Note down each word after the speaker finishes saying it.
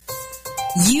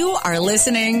You are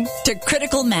listening to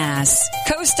Critical Mass,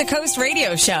 Coast to Coast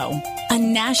Radio Show, a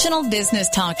national business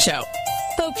talk show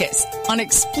focused on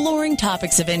exploring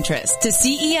topics of interest to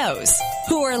CEOs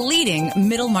who are leading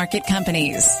middle market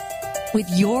companies. With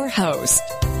your host,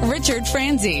 Richard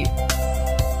Franzi.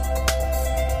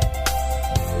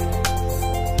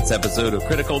 This episode of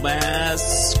Critical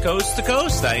Mass, Coast to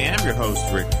Coast. I am your host,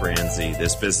 Rick Franzi.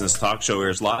 This business talk show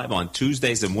airs live on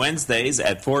Tuesdays and Wednesdays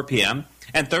at 4 p.m.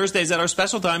 and Thursdays at our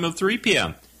special time of 3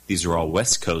 p.m. These are all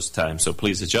West Coast time, so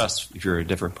please adjust if you're in a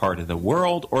different part of the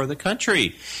world or the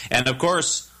country. And, of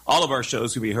course, all of our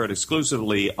shows can be heard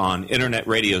exclusively on internet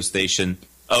radio station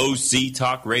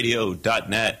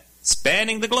octalkradio.net,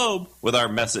 spanning the globe with our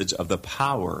message of the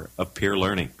power of peer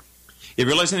learning. If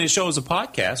you're listening to the show as a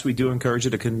podcast, we do encourage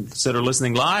you to consider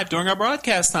listening live during our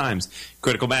broadcast times.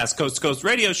 Critical Mass Coast to Coast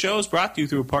Radio Show is brought to you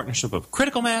through a partnership of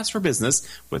Critical Mass for Business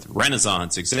with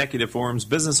Renaissance Executive Forums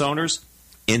business owners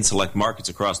in select markets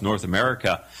across North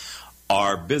America.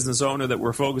 Our business owner that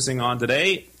we're focusing on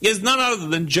today is none other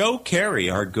than Joe Carey,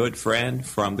 our good friend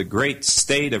from the great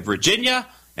state of Virginia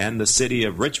and the city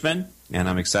of Richmond. And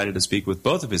I'm excited to speak with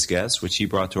both of his guests, which he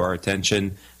brought to our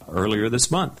attention earlier this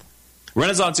month.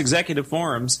 Renaissance Executive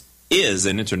Forums is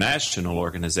an international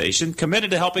organization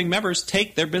committed to helping members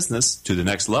take their business to the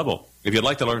next level. If you'd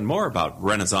like to learn more about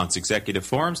Renaissance Executive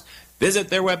Forums, visit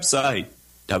their website,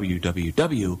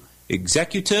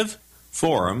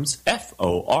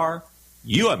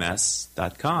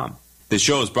 www.executiveforums.com. This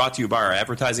show is brought to you by our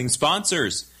advertising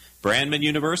sponsors, Brandman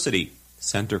University,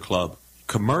 Center Club,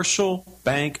 Commercial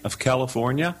Bank of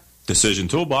California, Decision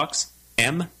Toolbox,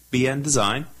 MBN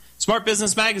Design, Smart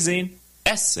Business Magazine,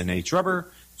 S&H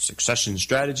Rubber, Succession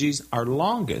Strategies, our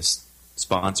longest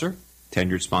sponsor,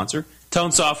 tenured sponsor,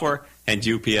 Tone Software, and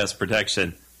UPS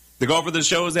Protection. The goal for the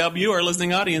show is to help you, our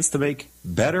listening audience, to make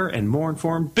better and more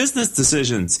informed business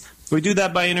decisions. We do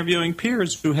that by interviewing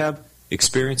peers who have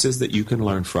experiences that you can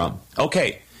learn from.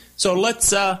 Okay, so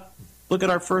let's look at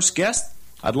our first guest.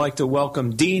 I'd like to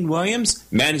welcome Dean Williams,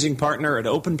 Managing Partner at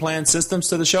Open Plan Systems,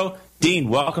 to the show. Dean,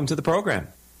 welcome to the program.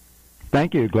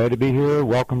 Thank you. Glad to be here.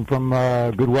 Welcome from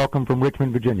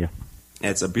Richmond, Virginia.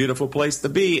 It's a beautiful place to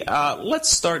be. Let's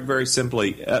start very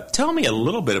simply. Tell me a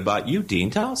little bit about you, Dean.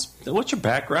 Tell us, what's your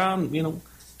background?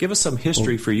 Give us some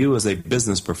history for you as a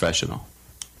business professional.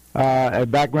 A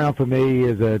background for me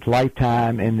is a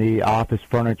lifetime in the office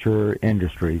furniture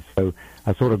industry. So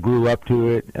I sort of grew up to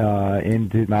it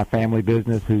into my family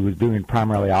business, who was doing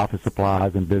primarily office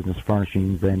supplies and business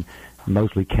furnishings and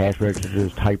mostly cash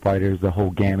registers, typewriters, the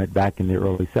whole gamut back in the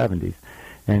early 70s.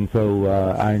 And so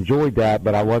I enjoyed that,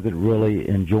 but I wasn't really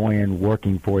enjoying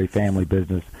working for a family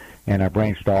business, and I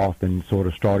branched off and sort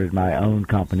of started my own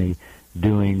company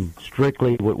doing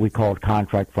strictly what we called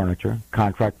contract furniture.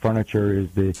 Contract furniture is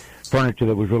the furniture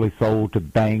that was really sold to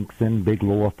banks and big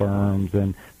law firms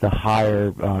and the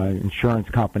higher insurance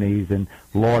companies and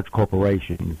large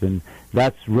corporations. And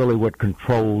that's really what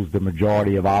controls the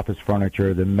majority of office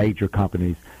furniture, the major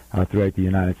companies throughout the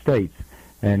United States.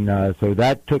 And so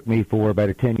that took me for about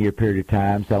a 10-year period of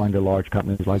time, selling to large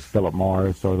companies like Philip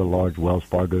Morris or the large Wells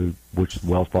Fargo, which is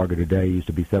Wells Fargo today, used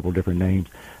to be several different names,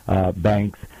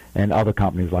 banks, and other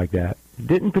companies like that.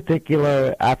 Didn't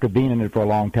particular, after being in it for a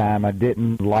long time, I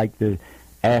didn't like the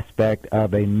aspect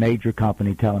of a major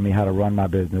company telling me how to run my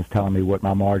business, telling me what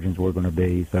my margins were going to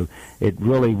be. So it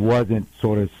really wasn't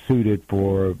sort of suited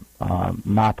for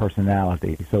my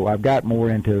personality. So I've got more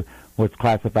into what's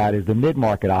classified as the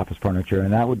mid-market office furniture,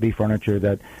 and that would be furniture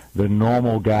that the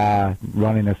normal guy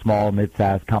running a small,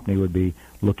 mid-sized company would be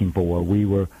looking for. We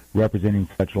were representing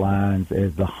such lines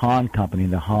as the Hahn Company.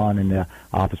 The Hahn in the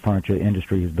office furniture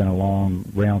industry has been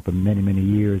around for many, many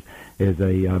years, is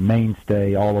a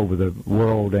mainstay all over the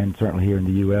world and certainly here in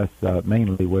the U.S.,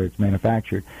 mainly where it's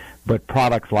manufactured. But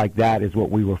products like that is what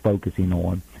we were focusing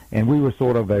on. And we were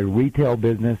sort of a retail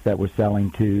business that was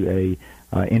selling to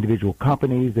individual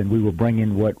companies, and we were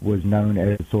bringing what was known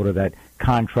as sort of that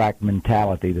contract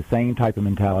mentality, the same type of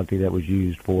mentality that was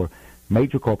used for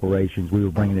major corporations. We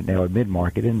were bringing it now at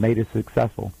mid-market and made it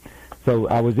successful. So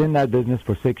I was in that business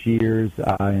for 6 years.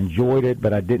 I enjoyed it,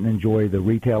 but I didn't enjoy the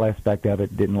retail aspect of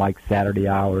it, didn't like Saturday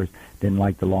hours, didn't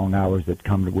like the long hours that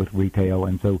come with retail.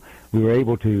 And so we were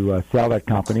able to sell that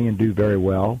company and do very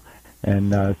well.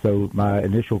 And so my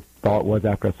initial thought was,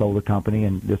 after I sold the company,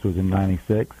 and this was in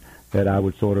 96, that I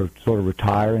would sort of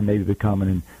retire and maybe become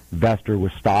an investor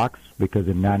with stocks, because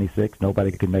in 96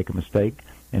 nobody could make a mistake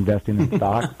investing in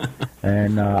stocks.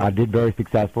 And I did very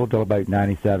successful until about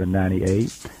 97,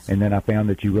 98. And then I found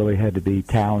that you really had to be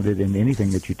talented in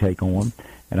anything that you take on.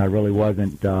 and I really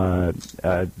wasn't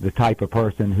the type of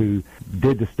person who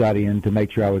did the studying to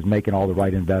make sure I was making all the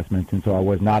right investments, and so I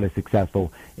was not as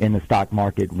successful in the stock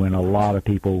market when a lot of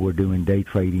people were doing day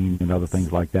trading and other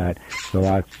things like that. So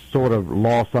I sort of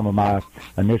lost some of my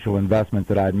initial investments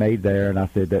that I had made there, and I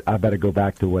said that I better go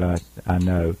back to what I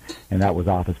know, and that was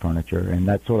office furniture. And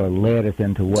that sort of led us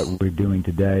into what we're doing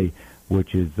today,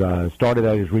 which is started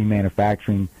out as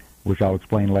remanufacturing, which I'll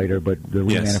explain later, but the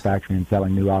remanufacturing and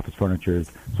selling new office furniture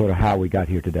is sort of how we got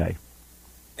here today.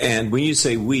 And when you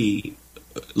say we,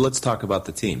 let's talk about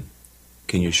the team.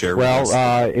 Can you share with us?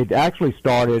 Well, it actually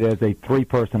started as a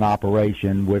 3-person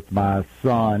operation with my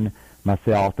son,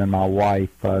 myself, and my wife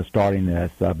starting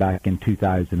this back in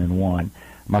 2001.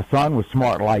 My son was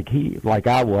smart like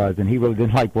I was, and he really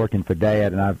didn't like working for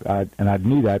Dad, and I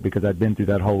knew that because I'd been through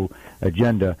that whole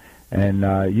agenda. And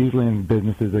usually in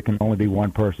businesses, it can only be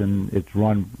one person. It's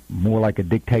run more like a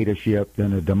dictatorship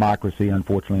than a democracy,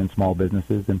 unfortunately, in small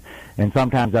businesses. And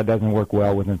sometimes that doesn't work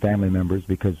well within family members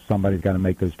because somebody's got to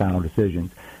make those final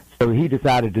decisions. So he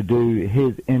decided to do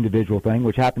his individual thing,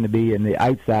 which happened to be in the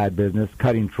outside business,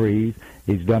 cutting trees.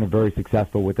 He's done it very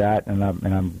successful with that, and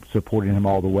I'm supporting him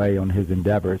all the way on his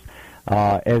endeavors.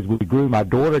 As we grew, my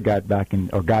daughter got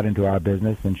into our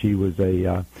business, and she was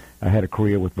had a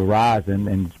career with Verizon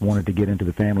and wanted to get into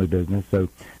the family business. So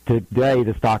today,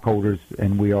 the stockholders,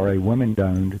 and we are a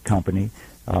women-owned company,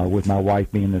 with my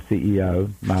wife being the CEO,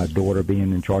 my daughter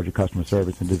being in charge of customer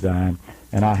service and design,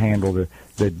 and I handle the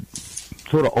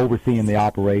sort of overseeing the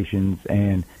operations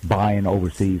and buying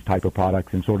overseas type of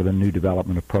products and sort of the new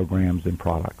development of programs and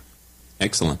products.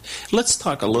 Excellent. Let's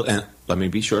talk a little, and let me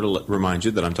be sure to remind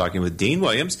you that I'm talking with Dean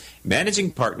Williams,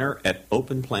 managing partner at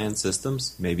Open Plan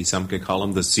Systems. Maybe some could call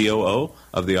him the COO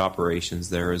of the operations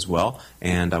there as well.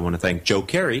 And I want to thank Joe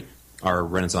Carey, our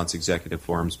Renaissance Executive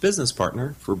Forum's business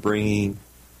partner, for bringing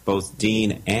both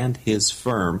Dean and his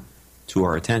firm to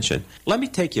our attention. Let me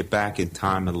take you back in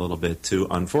time a little bit to,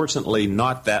 unfortunately,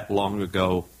 not that long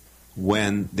ago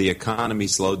when the economy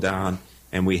slowed down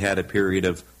and we had a period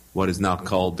of what is now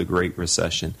called the Great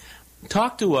Recession.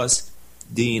 Talk to us,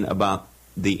 Dean, about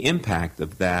the impact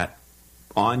of that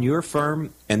on your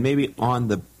firm and maybe on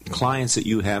the clients that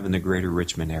you have in the greater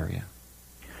Richmond area.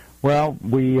 Well,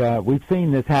 we've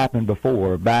seen this happen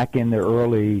before. Back in the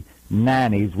early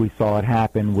 90s, we saw it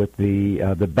happen with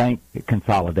the bank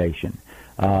consolidation.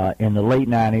 In the late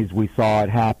 90s, we saw it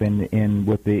happen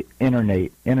with the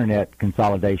internet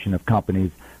consolidation of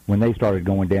companies when they started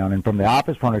going down. And from the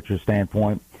office furniture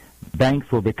standpoint,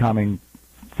 banks were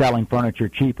selling furniture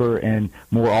cheaper and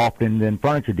more often than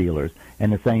furniture dealers.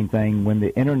 And the same thing when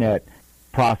the internet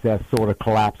process sort of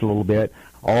collapsed a little bit.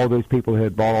 All those people who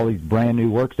had bought all these brand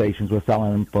new workstations were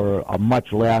selling them for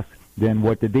much less than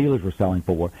what the dealers were selling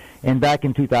for. And back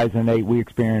in 2008, we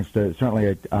experienced certainly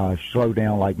a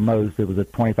slowdown like most. It was a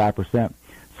 25%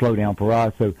 slowdown for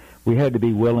us. So we had to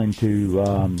be willing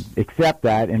to accept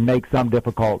that and make some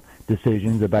difficult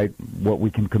decisions about what we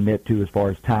can commit to as far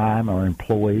as time, our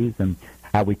employees, and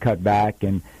how we cut back.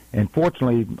 And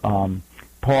fortunately,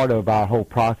 part of our whole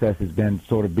process has been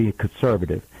sort of be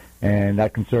conservative. And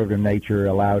that conservative nature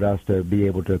allowed us to be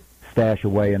able to stash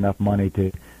away enough money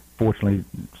to fortunately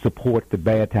support the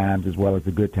bad times as well as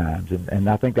the good times. And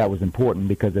I think that was important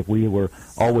because if we were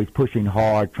always pushing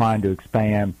hard, trying to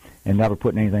expand, and never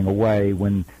putting anything away,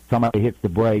 when somebody hits the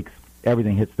brakes,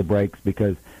 everything hits the brakes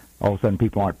because all of a sudden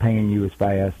people aren't paying you as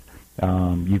fast.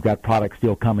 You've got products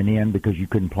still coming in because you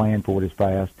couldn't plan for it as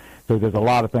fast. So there's a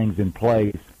lot of things in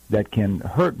place that can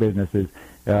hurt businesses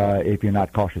if you're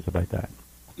not cautious about that.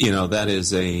 You know, that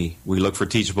is we look for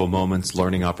teachable moments,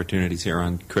 learning opportunities here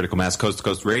on Critical Mass Coast to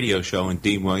Coast Radio Show, and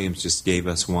Dean Williams just gave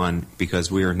us one because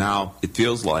we are now, it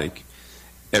feels like,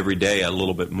 every day a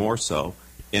little bit more so,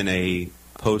 in a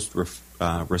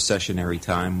post-recessionary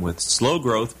time with slow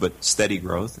growth but steady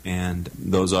growth, and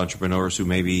those entrepreneurs who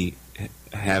maybe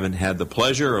haven't had the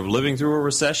pleasure of living through a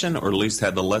recession or at least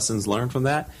had the lessons learned from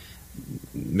that,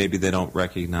 maybe they don't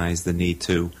recognize the need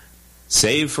to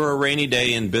save for a rainy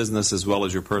day in business as well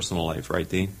as your personal life, right,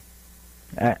 Dean?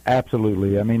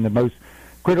 Absolutely. I mean, the most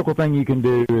critical thing you can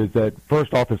do is that,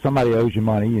 first off, if somebody owes you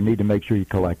money, you need to make sure you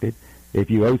collect it.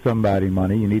 If you owe somebody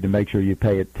money, you need to make sure you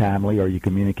pay it timely or you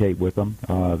communicate with them.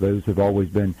 Those have always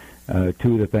been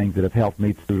two of the things that have helped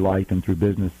me through life and through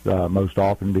business most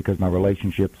often, because my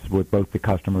relationships with both the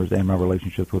customers and my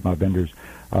relationships with my vendors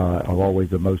are always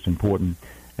the most important.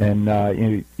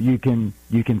 And you can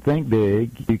think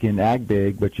big, you can act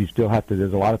big, but you still have to.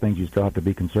 There's a lot of things you still have to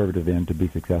be conservative in to be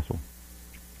successful.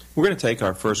 We're going to take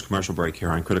our first commercial break here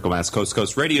on Critical Mass Coast to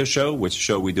Coast Radio Show, which is a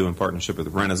show we do in partnership with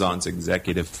Renaissance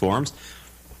Executive Forums.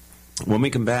 When we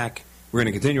come back, We're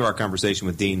going to continue our conversation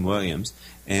with Dean Williams.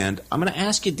 And I'm going to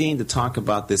ask you, Dean, to talk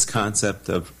about this concept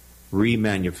of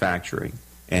remanufacturing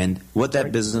and what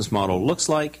that business model looks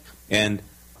like and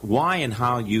why and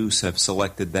how you have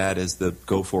selected that as the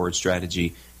go-forward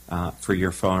strategy for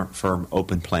your firm,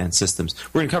 Open Plan Systems.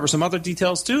 We're going to cover some other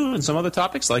details, too, and some other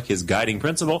topics like his guiding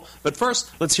principle. But first,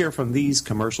 let's hear from these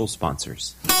commercial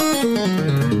sponsors.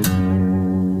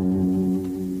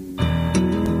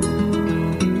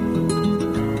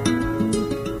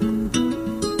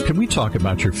 Can we talk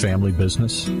about your family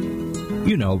business?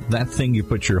 You know, that thing you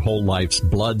put your whole life's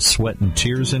blood, sweat, and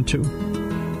tears into?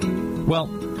 Well,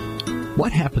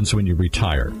 what happens when you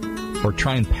retire or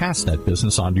try and pass that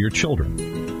business on to your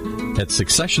children? At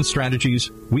Succession Strategies,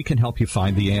 we can help you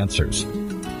find the answers.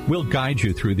 We'll guide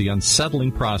you through the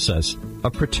unsettling process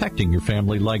of protecting your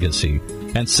family legacy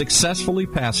and successfully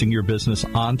passing your business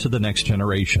on to the next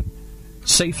generation,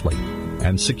 safely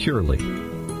and securely,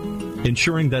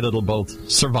 ensuring that it'll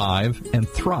both survive and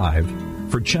thrive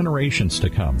for generations to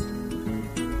come.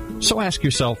 So ask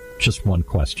yourself just one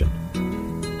question.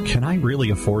 Can I really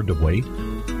afford to wait?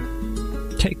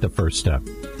 Take the first step.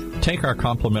 Take our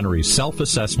complimentary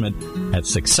self-assessment at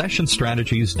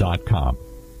successionstrategies.com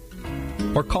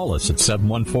or call us at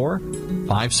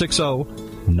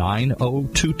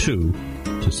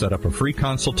 714-560-9022 to set up a free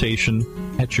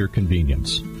consultation at your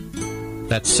convenience.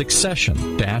 That's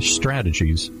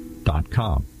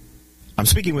succession-strategies.com. I'm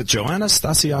speaking with Joanna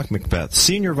Stasiak-Macbeth,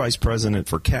 Senior Vice President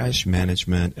for Cash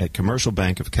Management at Commercial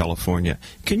Bank of California.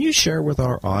 Can you share with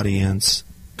our audience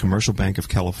Commercial Bank of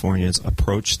California's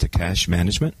approach to cash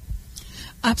management?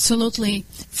 Absolutely.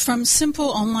 From simple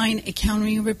online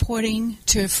accounting reporting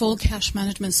to a full cash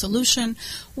management solution,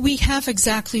 we have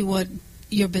exactly what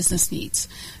your business needs.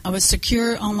 Our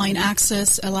secure online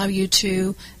access allow you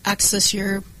to access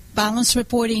your balance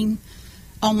reporting,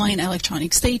 online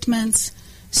electronic statements,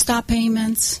 stop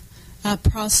payments,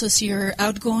 process your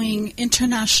outgoing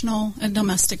international and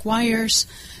domestic wires,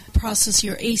 process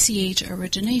your ACH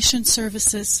origination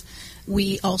services.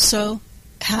 We also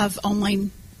have online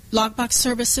logbox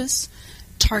services,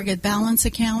 target balance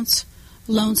accounts,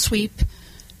 loan sweep,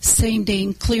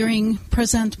 same-day clearing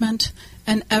presentment,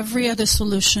 and every other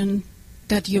solution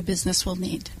that your business will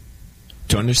need.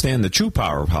 To understand the true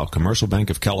power of how Commercial Bank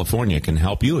of California can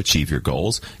help you achieve your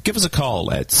goals, give us a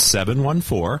call at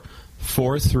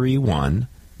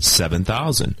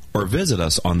 714-431-7000 or visit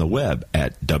us on the web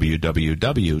at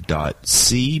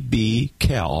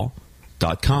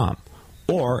www.cbcal.com.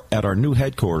 or at our new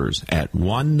headquarters at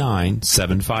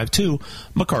 19752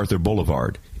 MacArthur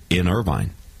Boulevard in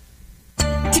Irvine.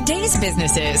 Today's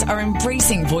businesses are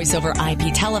embracing voice-over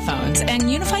IP telephones and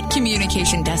unified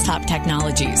communication desktop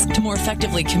technologies to more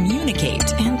effectively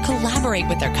communicate and collaborate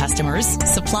with their customers,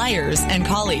 suppliers, and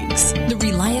colleagues. The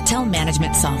Reliatel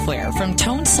management software from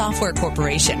Tone Software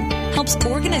Corporation helps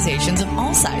organizations of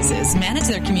all sizes manage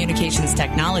their communications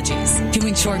technologies to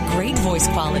ensure great voice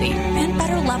quality and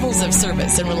better levels of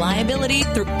service and reliability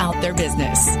throughout their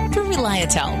business. Through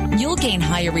Reliatel, you'll gain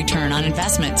higher return on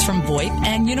investments from VoIP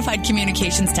and unified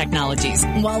communications technologies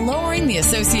while lowering the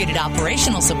associated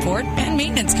operational support and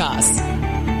maintenance costs.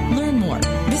 Learn more.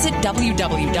 Visit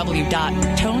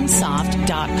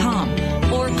www.tonesoft.com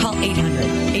or call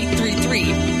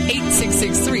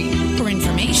 800-833-8663 for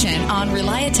information on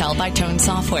Reliatel by Tone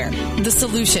Software, the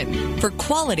solution for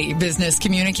quality business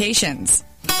communications.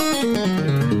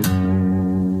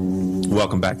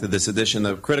 Welcome back to this edition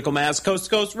of Critical Mass Coast to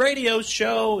Coast Radio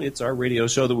Show. It's our radio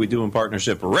show that we do in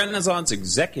partnership with Renaissance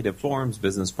Executive Forums,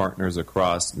 business partners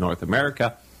across North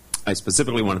America. I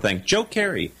specifically want to thank Joe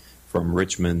Carey from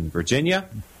Richmond, Virginia,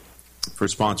 for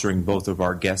sponsoring both of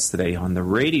our guests today on the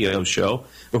radio show.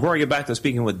 Before I get back to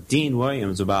speaking with Dean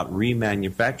Williams about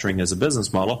remanufacturing as a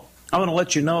business model, I want to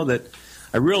let you know that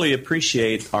I really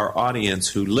appreciate our audience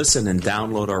who listen and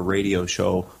download our radio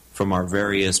show from our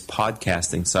various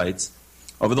podcasting sites.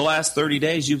 Over the last 30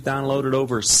 days, you've downloaded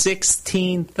over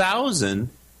 16,000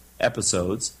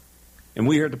 episodes, and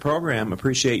we here at the program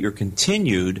appreciate your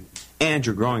continued and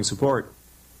your growing support.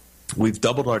 We've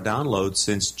doubled our downloads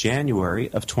since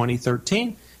January of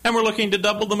 2013, and we're looking to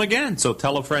double them again. So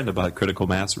tell a friend about Critical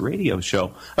Mass Radio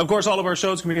Show. Of course, all of our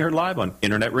shows can be heard live on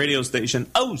internet radio station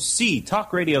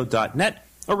octalkradio.net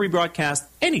or rebroadcast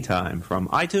anytime from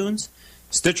iTunes,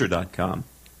 Stitcher.com,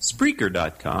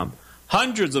 Spreaker.com.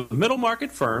 Hundreds of middle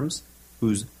market firms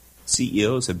whose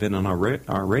CEOs have been on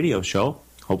our radio show.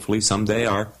 Hopefully someday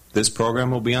this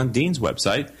program will be on Dean's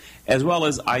website, as well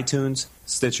as iTunes,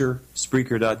 Stitcher,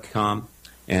 Spreaker.com,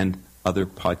 and other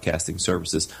podcasting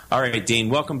services. All right, Dean,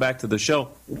 welcome back to the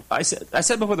show. I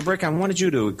said before the break I wanted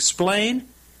you to explain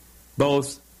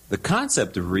both the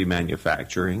concept of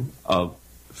remanufacturing of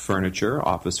furniture,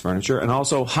 office furniture, and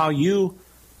also how you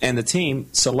and the team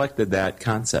selected that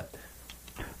concept.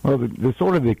 Well,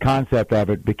 the concept of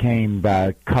it became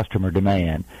by customer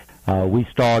demand. We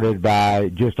started by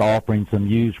just offering some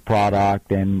used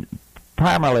product, and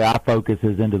primarily our focus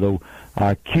is into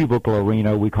the cubicle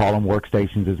arena. We call them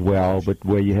workstations as well, but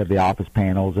where you have the office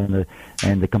panels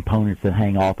and the components that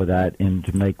hang off of that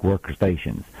to make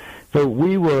workstations. So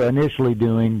we were initially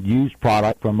doing used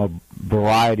product from a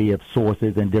variety of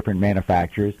sources and different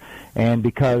manufacturers, and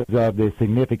because of the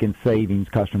significant savings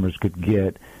customers could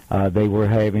get, they were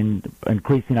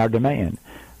increasing our demand.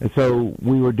 So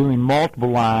we were doing multiple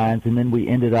lines, and then we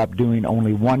ended up doing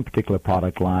only one particular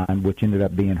product line, which ended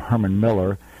up being Herman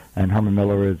Miller. And Herman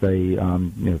Miller is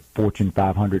a Fortune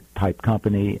 500 type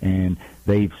company, and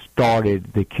they've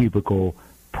started the cubicle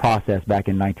process back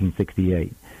in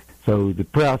 1968. So the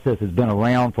process has been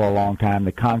around for a long time.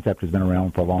 The concept has been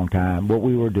around for a long time. What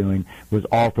we were doing was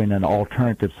offering an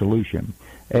alternative solution.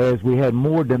 As we had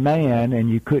more demand and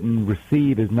you couldn't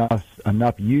receive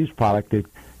enough used product to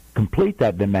complete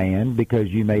that demand, because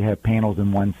you may have panels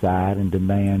in one side and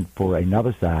demand for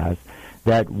another size,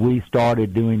 that we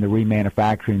started doing the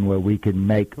remanufacturing where we could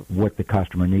make what the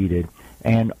customer needed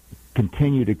and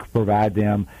continue to provide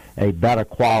them a better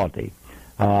quality.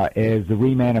 As the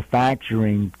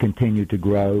remanufacturing continued to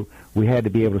grow, we had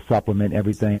to be able to supplement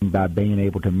everything by being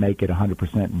able to make it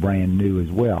 100% brand new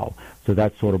as well. So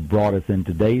that sort of brought us in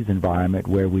today's environment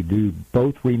where we do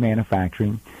both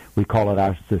remanufacturing. We call it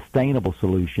our sustainable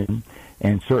solution,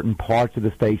 and certain parts of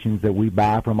the stations that we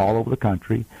buy from all over the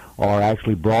country are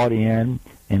actually brought in,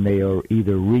 and they are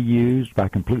either reused by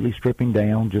completely stripping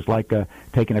down, just like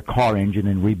taking a car engine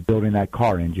and rebuilding that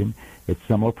car engine. It's a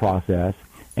similar process.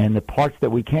 And the parts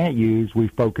that we can't use, we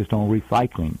focused on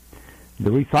recycling.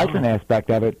 The recycling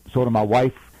aspect of it, sort of my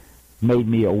wife made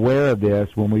me aware of this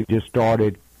when we just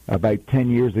started about 10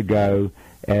 years ago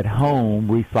at home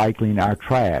recycling our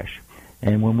trash.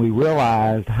 And when we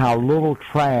realized how little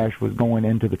trash was going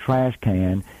into the trash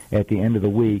can at the end of the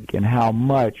week and how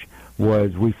much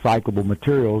was recyclable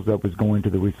materials that was going to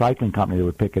the recycling company that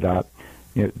would pick it up,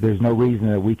 there's no reason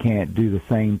that we can't do the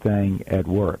same thing at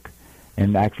work.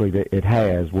 And actually it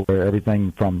has, where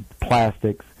everything from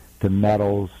plastics to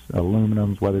metals,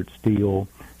 aluminums, whether it's steel,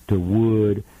 to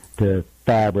wood, to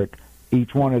fabric,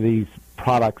 each one of these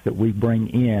products that we bring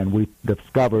in, we've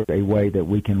discovered a way that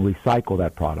we can recycle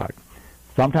that product.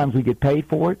 Sometimes we get paid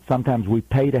for it. Sometimes we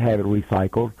pay to have it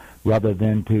recycled rather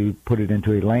than to put it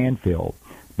into a landfill.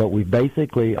 But we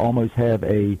basically almost have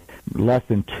a less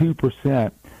than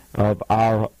 2% of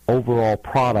our overall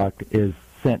product is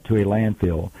sent to a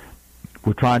landfill.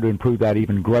 We're trying to improve that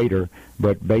even greater,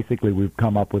 but basically we've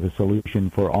come up with a solution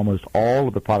for almost all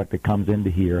of the product that comes into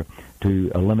here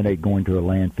to eliminate going to a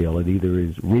landfill. It either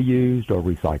is reused or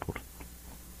recycled.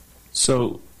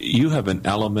 So you have an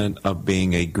element of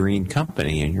being a green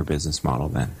company in your business model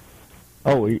then?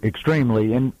 Oh,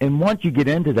 extremely. And once you get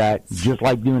into that, just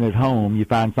like doing it at home, you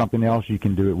find something else you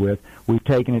can do it with. We've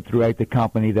taken it throughout the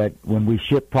company that when we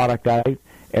ship product out,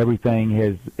 everything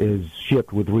is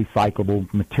shipped with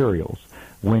recyclable materials.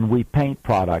 When we paint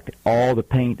product, all the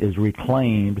paint is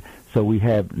reclaimed, so we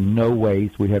have no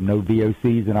waste. We have no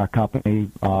VOCs in our company,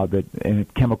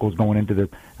 and chemicals going into the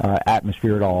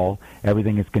atmosphere at all.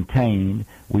 Everything is contained.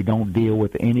 We don't deal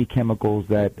with any chemicals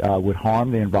that would harm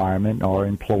the environment or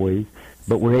employees,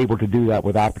 but we're able to do that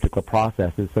with our particular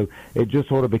processes. So it just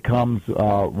sort of becomes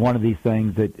one of these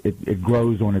things that it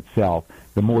grows on itself.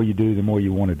 The more you do, the more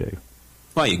you want to do.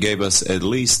 Well, you gave us, at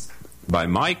least by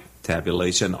my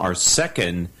tabulation, our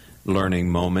second learning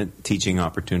moment, teaching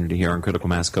opportunity here on Critical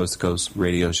Mass Coast to Coast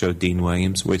radio show, Dean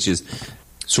Williams, which is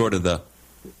sort of the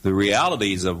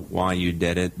realities of why you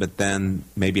did it, but then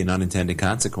maybe an unintended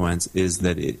consequence is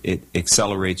that it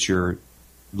accelerates your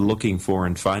looking for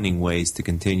and finding ways to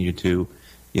continue to,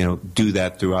 do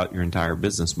that throughout your entire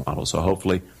business model. So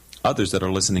hopefully others that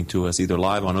are listening to us either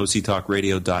live on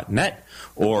octalkradio.net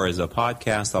or as a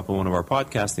podcast up on one of our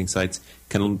podcasting sites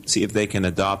can see if they can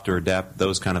adopt or adapt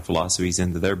those kind of philosophies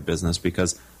into their business,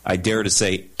 because I dare to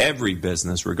say every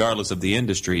business, regardless of the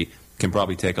industry, can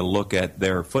probably take a look at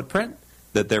their footprint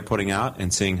that they're putting out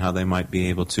and seeing how they might be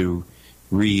able to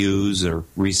reuse or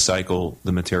recycle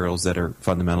the materials that are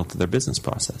fundamental to their business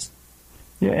process.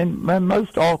 Yeah, and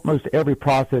almost every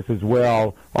process as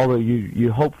well, although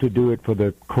you hope to do it for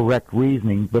the correct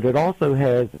reasoning, but it also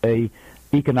has a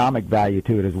economic value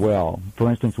to it as well.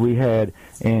 For instance, we had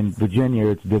in Virginia,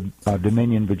 it's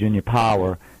Dominion Virginia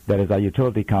Power, that is our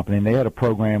utility company, and they had a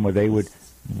program where they would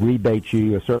rebate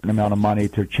you a certain amount of money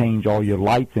to change all your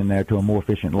lights in there to a more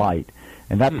efficient light.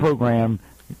 And that program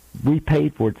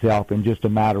repaid for itself in just a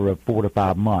matter of 4 to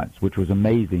 5 months, which was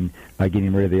amazing by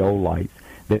getting rid of the old lights.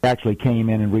 They actually came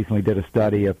in and recently did a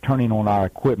study of turning on our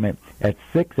equipment at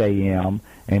 6 a.m.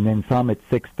 and then some at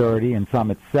 6:30 and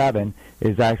some at 7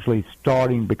 is actually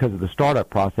starting, because of the startup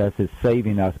process, is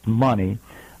saving us money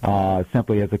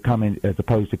simply as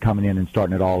opposed to coming in and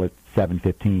starting it all at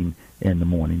 7:15 in the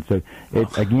morning. So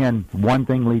it's, again, one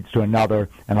thing leads to another,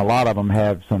 and a lot of them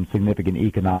have some significant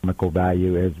economical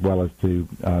value as well as to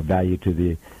value to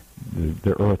the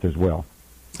earth as well.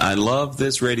 I love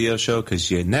this radio show because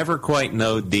you never quite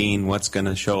know, Dean, what's going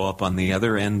to show up on the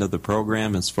other end of the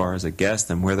program as far as a guest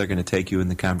and where they're going to take you in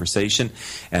the conversation.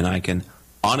 And I can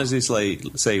honestly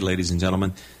say, ladies and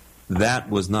gentlemen, that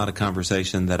was not a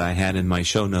conversation that I had in my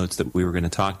show notes that we were going to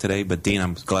talk today. But, Dean,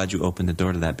 I'm glad you opened the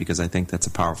door to that because I think that's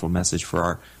a powerful message for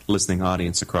our listening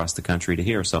audience across the country to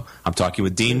hear. So I'm talking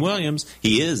with Dean Williams.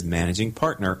 He is managing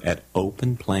partner at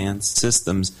Open Plan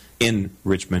Systems in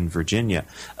Richmond, Virginia.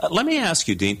 Let me ask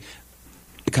you, Dean,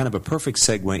 kind of a perfect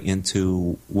segue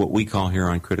into what we call here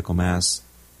on Critical Mass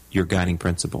your guiding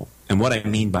principle. And what I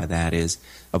mean by that is,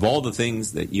 of all the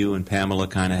things that you and Pamela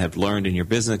kind of have learned in your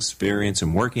business experience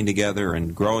and working together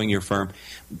and growing your firm,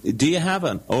 do you have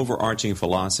an overarching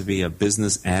philosophy, a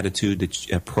business attitude,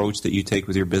 approach that you take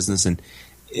with your business? And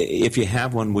if you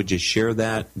have one, would you share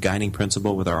that guiding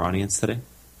principle with our audience today?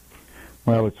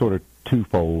 Well, it's sort of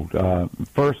twofold.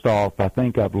 First off, I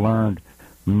think I've learned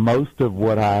most of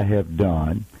what I have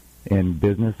done in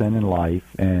business and in life,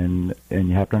 and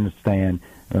you have to understand,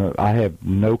 I have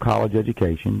no college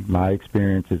education. My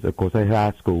experience is, of course, at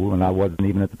high school, and I wasn't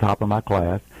even at the top of my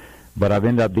class, but I've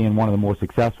ended up being one of the more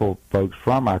successful folks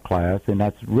from our class, and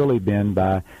that's really been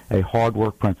by a hard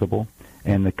work principle,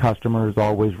 and the customer is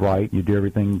always right. You do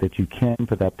everything that you can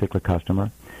for that particular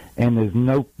customer, and there's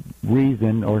no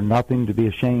reason or nothing to be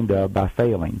ashamed of by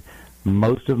failing.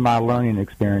 Most of my learning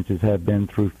experiences have been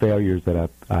through failures that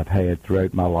I've had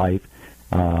throughout my life,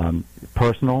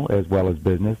 personal as well as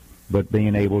business, but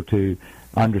being able to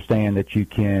understand that you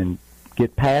can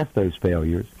get past those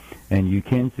failures and you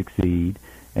can succeed.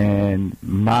 And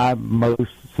my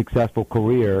most successful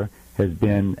career has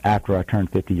been after I turned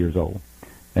 50 years old.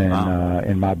 And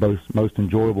and my most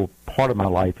enjoyable part of my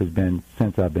life has been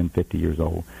since I've been 50 years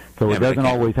old. So it doesn't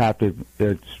always have to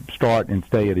start and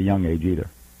stay at a young age either.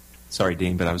 Sorry,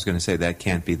 Dean, but I was going to say that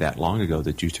can't be that long ago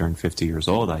that you turned 50 years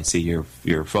old. I see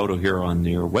your photo here on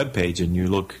your webpage, and you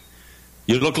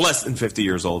look less than 50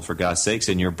 years old, for God's sakes,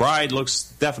 and your bride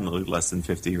looks definitely less than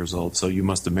 50 years old. So you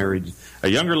must have married a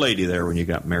younger lady there when you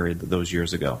got married those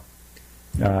years ago.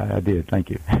 I did. Thank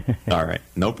you. All right.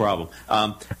 No problem.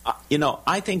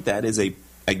 I think that is a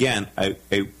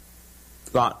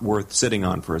thought worth sitting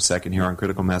on for a second here on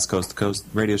Critical Mass Coast to Coast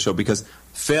radio show, because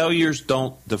failures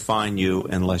don't define you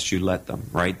unless you let them,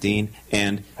 right, Dean?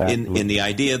 And in the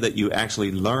idea that you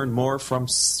actually learn more from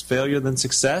failure than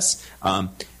success,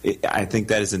 I think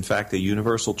that is, in fact, a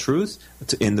universal truth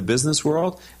in the business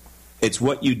world. It's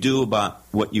what you do about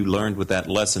what you learned with that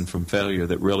lesson from failure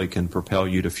that really can propel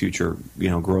you to future,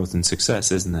 growth and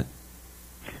success, isn't it?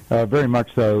 Very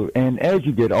much so. And as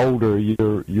you get older,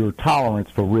 your tolerance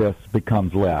for risk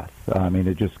becomes less. I mean,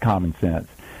 it's just common sense.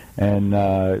 And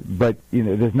but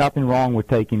there's nothing wrong with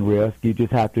taking risk. You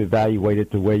just have to evaluate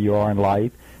it to where you are in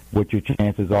life, what your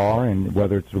chances are, and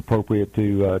whether it's appropriate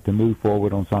to move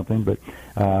forward on something. But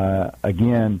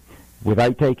again,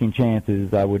 without taking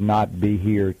chances, I would not be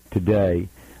here today.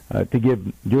 To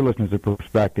give your listeners a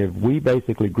perspective, we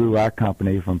basically grew our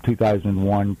company from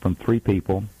 2001 from 3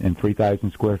 people and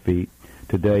 3,000 square feet.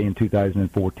 Today, in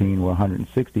 2014, we're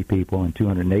 160 people and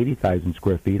 280,000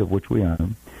 square feet, of which we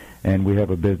own. And we have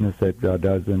a business that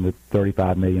does in the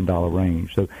 $35 million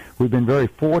range. So we've been very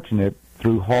fortunate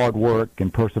through hard work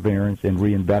and perseverance and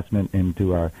reinvestment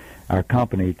into our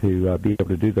company to be able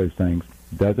to do those things.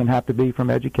 Doesn't have to be from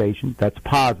education. That's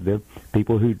positive.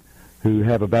 People who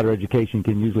have a better education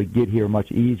can usually get here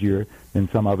much easier than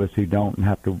some of us who don't and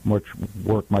have to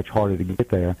work much harder to get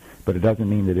there. But it doesn't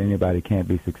mean that anybody can't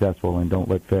be successful, and don't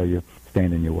let failure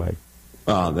stand in your way.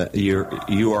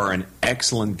 You are an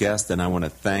excellent guest, and I want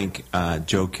to thank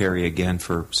Joe Carey again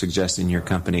for suggesting your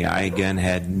company. I, again,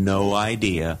 had no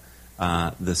idea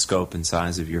the scope and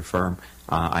size of your firm.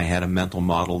 I had a mental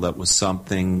model that was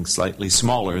something slightly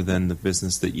smaller than the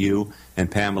business that you and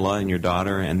Pamela and your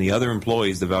daughter and the other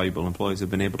employees, the valuable employees, have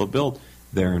been able to build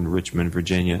there in Richmond,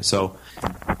 Virginia. So,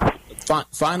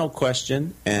 final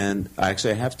question, and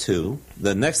actually I have 2.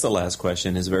 The next to last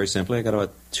question is very simply, I got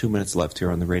about 2 minutes left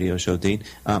here on the radio show, Dean.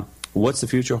 What's the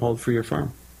future hold for your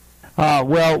firm?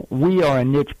 Well, we are a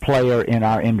niche player in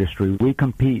our industry. We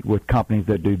compete with companies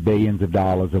that do billions of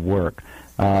dollars of work.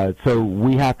 So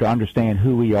we have to understand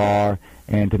who we are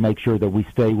and to make sure that we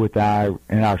stay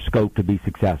in our scope to be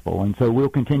successful. And so we'll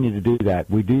continue to do that.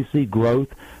 We do see growth,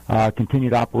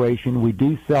 continued operation. We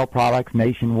do sell products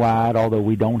nationwide, although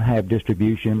we don't have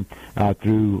distribution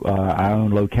through our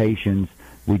own locations.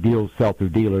 We sell through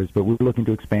dealers, but we're looking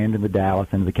to expand in the Dallas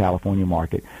and the California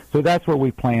market. So that's where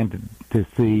we plan to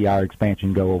see our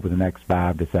expansion go over the next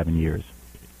 5 to 7 years.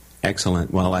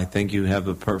 Excellent. Well, I think you have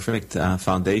a perfect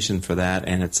foundation for that,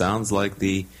 and it sounds like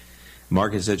the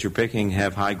markets that you're picking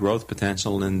have high growth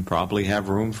potential and probably have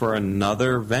room for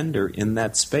another vendor in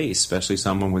that space, especially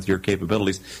someone with your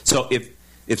capabilities. So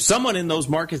if someone in those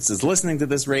markets is listening to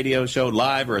this radio show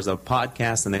live or as a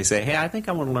podcast and they say, hey, I think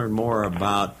I want to learn more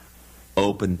about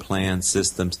Open Plan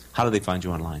Systems, how do they find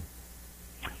you online?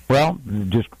 Well,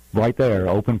 just right there,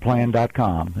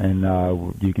 openplan.com, and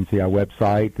you can see our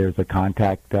website. There's a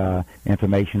contact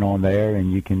information on there,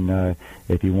 and you can,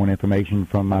 if you want information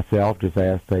from myself, just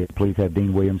please have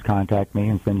Dean Williams contact me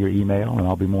and send your email, and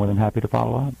I'll be more than happy to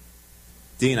follow up.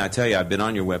 Dean, I tell you, I've been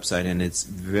on your website, and it's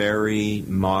very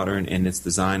modern in its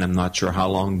design. I'm not sure how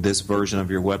long this version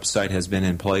of your website has been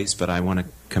in place, but I want to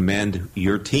commend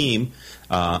your team.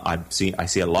 I see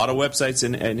a lot of websites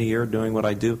in here doing what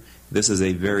I do. This is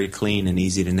a very clean and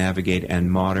easy to navigate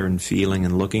and modern feeling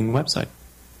and looking website.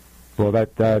 Well,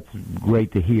 that's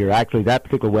great to hear. Actually, that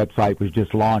particular website was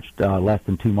just launched less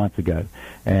than 2 months ago,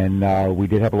 and we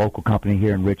did have a local company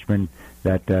here in Richmond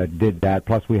that did that.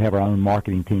 Plus, we have our own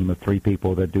marketing team of 3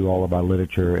 people that do all of our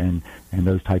literature and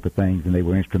those type of things, and they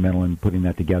were instrumental in putting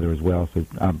that together as well. So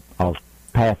I'll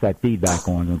pass that feedback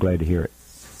on. I'm glad to hear it.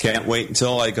 Can't wait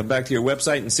until I come back to your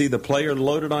website and see the player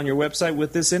loaded on your website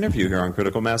with this interview here on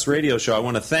Critical Mass Radio Show. I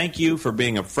want to thank you for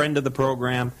being a friend of the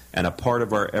program and a part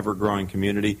of our ever-growing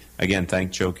community. Again,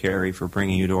 thank Joe Carey for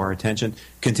bringing you to our attention.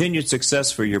 Continued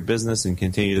success for your business and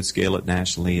continue to scale it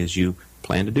nationally as you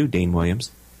plan to do, Dean Williams.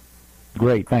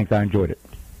 Great. Thanks. I enjoyed it.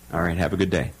 All right. Have a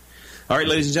good day. All right,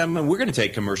 ladies and gentlemen, we're going to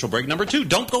take commercial break number 2.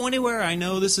 Don't go anywhere. I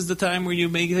know this is the time where you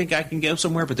may think I can go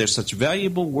somewhere, but there's such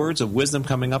valuable words of wisdom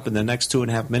coming up in the next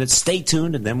 2.5 minutes. Stay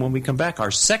tuned, and then when we come back, our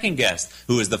second guest,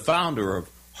 who is the founder of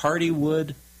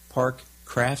Hardywood Park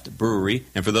Craft Brewery.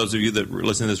 And for those of you that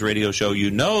listen to this radio show,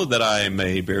 you know that I'm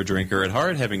a beer drinker at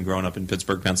heart, having grown up in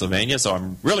Pittsburgh, Pennsylvania, so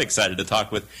I'm really excited to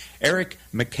talk with Eric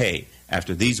McKay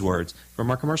after these words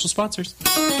from our commercial sponsors.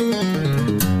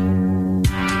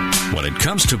 When it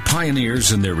comes to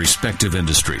pioneers in their respective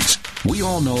industries, we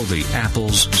all know the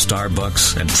Apples,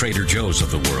 Starbucks, and Trader Joe's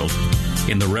of the world.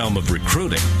 In the realm of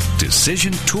recruiting,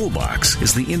 Decision Toolbox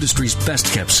is the industry's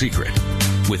best-kept secret.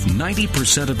 With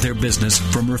 90% of their business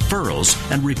from referrals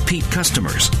and repeat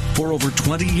customers. For over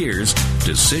 20 years,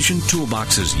 Decision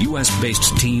Toolbox's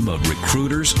U.S.-based team of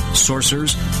recruiters,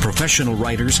 sourcers, professional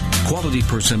writers, quality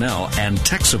personnel, and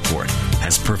tech support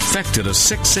has perfected a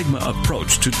Six Sigma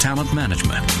approach to talent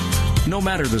management. No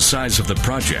matter the size of the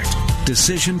project,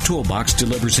 Decision Toolbox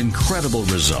delivers incredible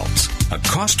results. A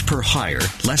cost per hire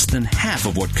less than half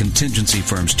of what contingency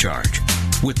firms charge.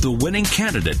 With the winning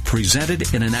candidate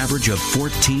presented in an average of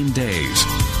 14 days.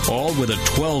 All with a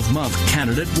 12-month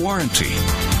candidate warranty.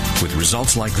 With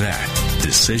results like that,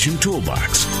 Decision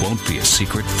Toolbox won't be a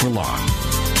secret for long.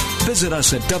 Visit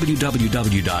us at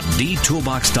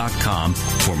www.dtoolbox.com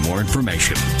for more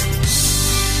information.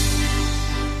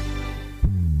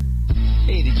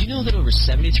 Hey, did you know that over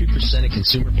 73% of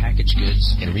consumer packaged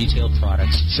goods and retail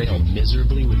products fail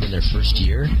miserably within their first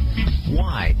year?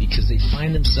 Why? Because they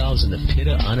find themselves in the pit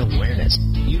of unawareness.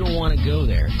 You don't want to go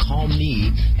there. Call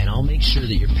me, and I'll make sure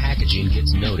that your packaging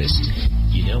gets noticed.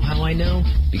 You know how I know?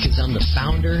 Because I'm the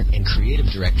founder and creative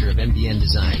director of MBN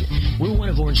Design. We're one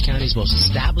of Orange County's most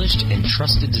established and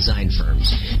trusted design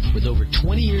firms. With over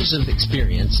 20 years of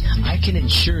experience, I can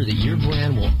ensure that your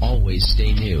brand will always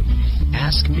stay new.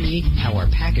 Ask me how our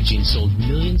packaging sold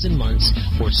millions in months,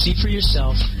 or see for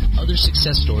yourself other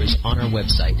success stories on our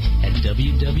website at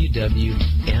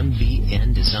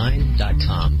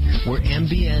www.mbndesign.com. We're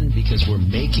MBN because we're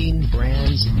making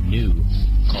brands new.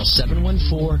 Call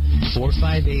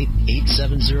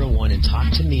 714-458-8701 and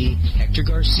talk to me, Hector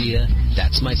Garcia.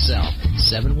 That's my cell,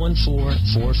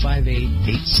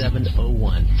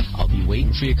 714-458-8701. I'll be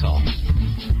waiting for your call.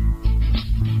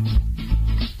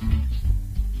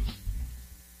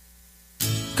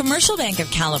 Commercial Bank of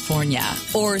California,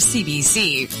 or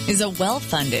CBC, is a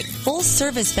well-funded,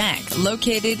 full-service bank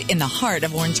located in the heart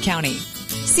of Orange County.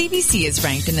 CBC is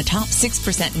ranked in the top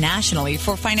 6% nationally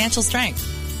for financial strength.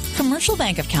 Commercial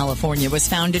Bank of California was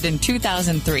founded in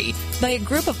 2003 by a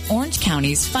group of Orange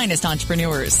County's finest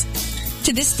entrepreneurs.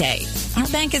 To this day, our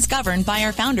bank is governed by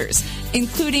our founders,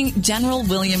 including General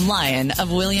William Lyon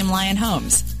of William Lyon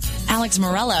Homes, Alex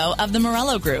Morello of the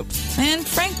Morello Group, and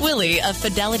Frank Willey of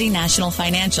Fidelity National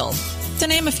Financial, to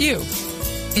name a few.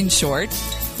 In short,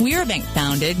 we are a bank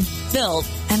founded, built,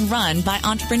 and run by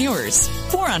entrepreneurs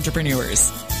for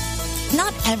entrepreneurs.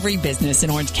 Not every business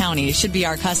in Orange County should be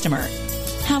our customer.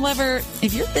 However,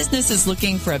 if your business is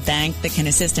looking for a bank that can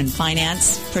assist in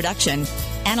finance, production,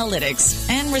 analytics,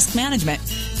 and risk management,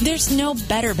 there's no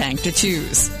better bank to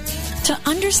choose. To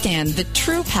understand the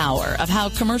true power of how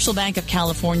Commercial Bank of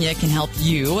California can help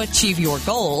you achieve your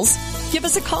goals, give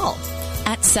us a call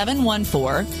at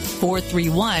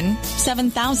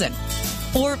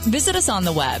 714-431-7000 or visit us on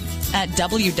the web at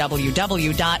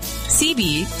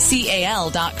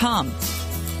www.cbcal.com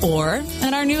or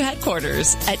at our new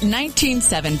headquarters at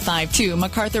 19752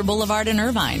 MacArthur Boulevard in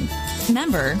Irvine.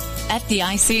 Member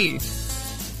FDIC.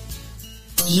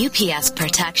 UPS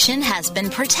Protection has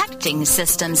been protecting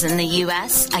systems in the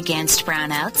U.S. against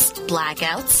brownouts,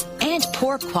 blackouts, and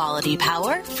poor quality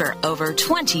power for over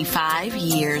 25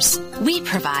 years. We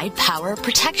provide power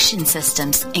protection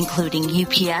systems, including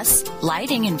UPS,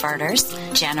 lighting inverters,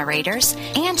 generators,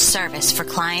 and service for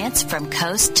clients from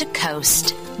coast to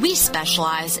coast. We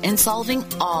specialize in solving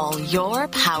all your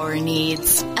power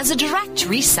needs. As a direct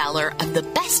reseller of the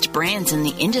best brands in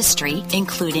the industry,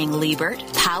 including Liebert,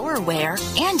 PowerWare,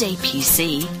 and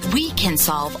APC, we can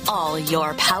solve all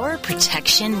your power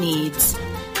protection needs.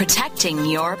 Protecting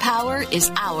your power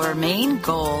is our main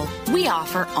goal. We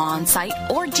offer on-site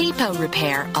or depot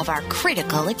repair of our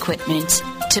critical equipment.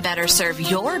 To better serve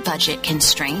your budget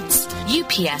constraints,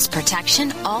 UPS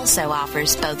Protection also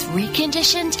offers both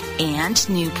reconditioned and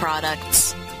new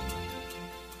products.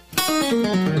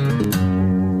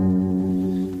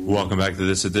 Welcome back to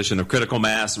this edition of Critical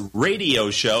Mass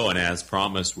Radio Show. And as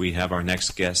promised, we have our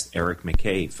next guest, Eric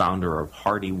McKay, founder of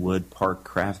Hardywood Park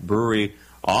Craft Brewery,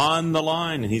 on the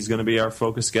line, and he's going to be our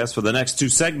focus guest for the next two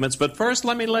segments. But first,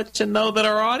 let me let you know that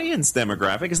our audience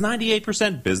demographic is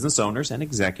 98% business owners and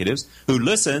executives who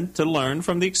listen to learn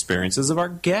from the experiences of our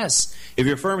guests. If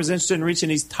your firm is interested in reaching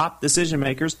these top decision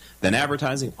makers, then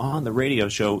advertising on the radio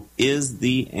show is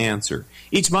the answer.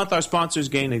 Each month, our sponsors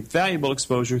gain a valuable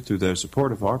exposure through their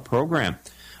support of our program.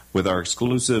 With our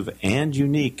exclusive and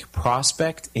unique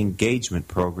prospect engagement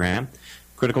program,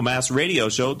 Critical Mass Radio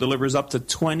Show delivers up to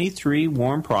 23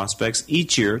 warm prospects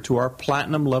each year to our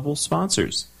platinum level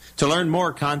sponsors. To learn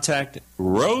more, contact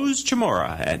Rose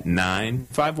Chamora at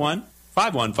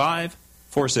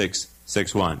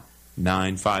 951-515-4661.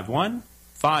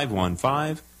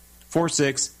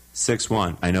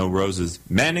 951-515-4661. I know Rose is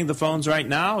manning the phones right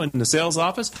now in the sales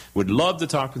office. Would love to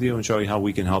talk with you and show you how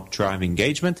we can help drive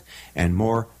engagement and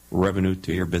more revenue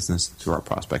to your business through our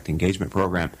prospect engagement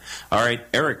program. All right,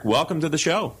 Eric, welcome to the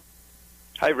show.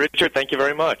 Hi, Richard. Thank you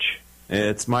very much.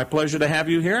 It's my pleasure to have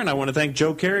you here, and I want to thank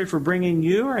Joe Carey for bringing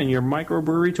you and your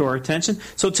microbrewery to our attention.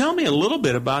 So tell me a little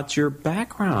bit about your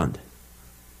background.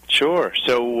 Sure.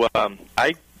 So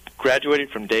I graduated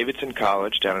from Davidson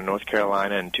College down in North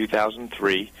Carolina in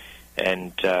 2003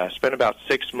 and spent about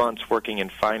 6 months working in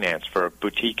finance for a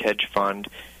boutique hedge fund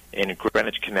in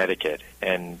Greenwich, Connecticut.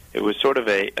 And it was sort of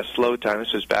a slow time.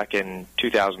 This was back in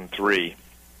 2003.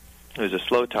 It was a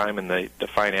slow time in the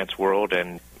finance world,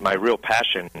 and my real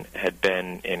passion had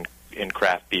been in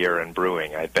craft beer and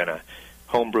brewing. I'd been a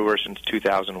home brewer since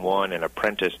 2001 and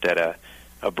apprenticed at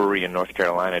a brewery in North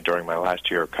Carolina during my last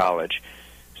year of college.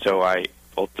 So I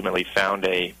ultimately found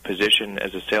a position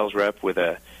as a sales rep with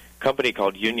a company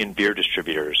called Union Beer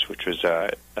Distributors, which was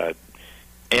a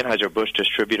Anheuser-Busch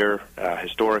distributor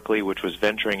historically, which was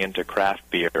venturing into craft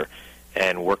beer,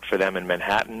 and worked for them in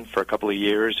Manhattan for a couple of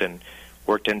years and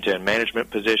worked into a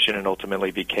management position and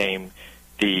ultimately became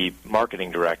the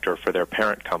marketing director for their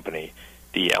parent company,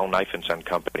 the L. Knife & Son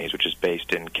Companies, which is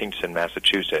based in Kingston,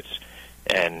 Massachusetts,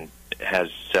 and has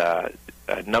a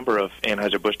number of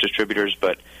Anheuser-Busch distributors,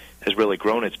 but has really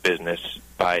grown its business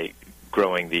by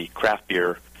growing the craft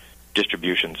beer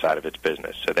distribution side of its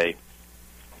business. So they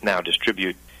now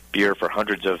distribute beer for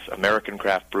hundreds of American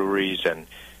craft breweries and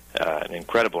an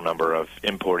incredible number of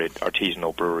imported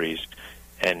artisanal breweries.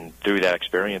 And through that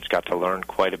experience, got to learn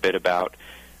quite a bit about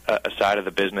a side of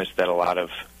the business that a lot of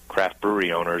craft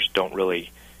brewery owners don't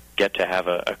really get to have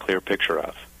a clear picture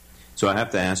of. So I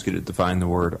have to ask you to define the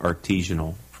word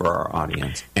artisanal for our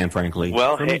audience, and frankly,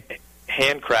 well,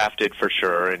 handcrafted for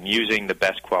sure, and using the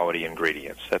best quality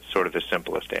ingredients. That's sort of the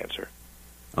simplest answer.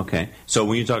 Okay. So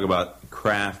when you talk about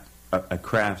a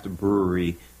craft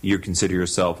brewery you consider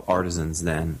yourself artisans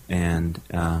then, and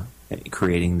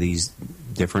creating these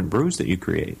different brews that you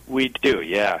create. We do,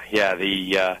 yeah.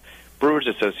 The Brewers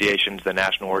Association is the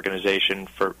national organization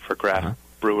for craft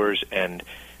brewers, and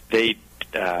they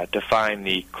define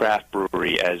the craft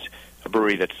brewery as a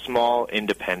brewery that's small,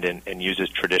 independent, and uses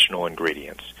traditional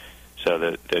ingredients. So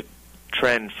the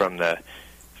trend from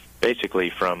basically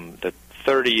from the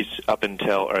 30s up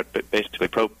until, or basically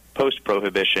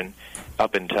post-Prohibition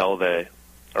up until the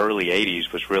early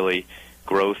 80s was really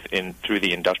growth through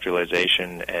the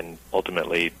industrialization and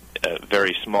ultimately a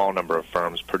very small number of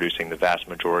firms producing the vast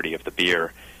majority of the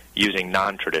beer using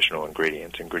non-traditional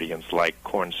ingredients like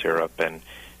corn syrup and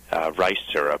rice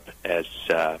syrup as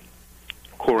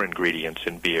core ingredients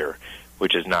in beer,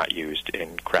 which is not used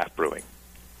in craft brewing.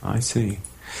 I see.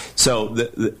 So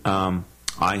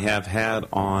I have had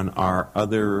on our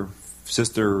other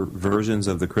sister versions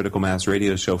of the Critical Mass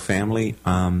Radio Show family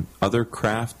other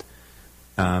craft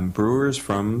brewers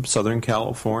from Southern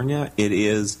California. It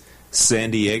is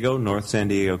San Diego, North San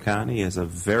Diego County is a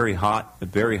very hot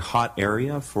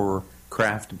area for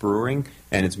craft brewing,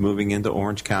 and it's moving into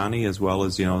Orange County as well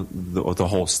as, the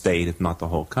whole state, if not the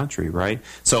whole country, right?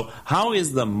 So how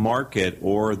is the market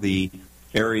or the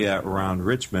area around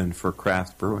Richmond for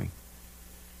craft brewing?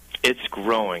 It's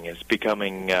growing. It's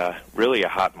becoming really a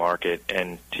hot market.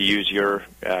 And to use your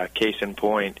case in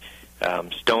point,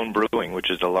 Stone Brewing, which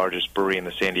is the largest brewery in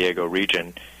the San Diego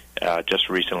region, just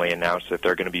recently announced that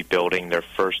they're going to be building their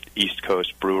first East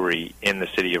Coast brewery in the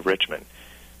city of Richmond.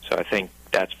 So I think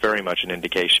that's very much an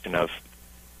indication of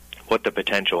what the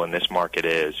potential in this market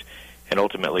is. And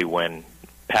ultimately, when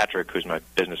Patrick, who's my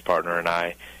business partner, and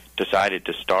I decided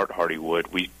to start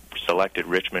Hardywood, we selected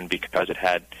Richmond because it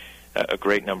had a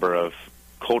great number of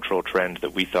cultural trends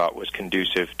that we thought was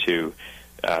conducive to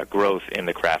growth in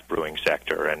the craft brewing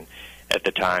sector. And at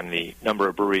the time, the number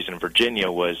of breweries in Virginia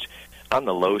was on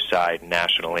the low side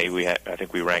nationally. I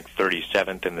think we ranked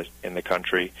 37th in the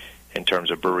country in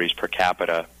terms of breweries per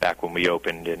capita back when we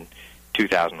opened in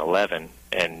 2011.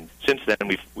 And since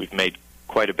then, we've made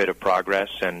quite a bit of progress,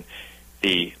 and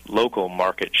the local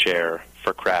market share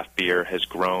for craft beer has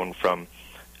grown from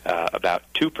about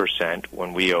 2%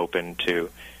 when we opened to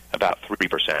about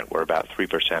 3%, where about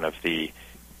 3% of the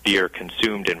beer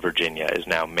consumed in Virginia is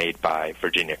now made by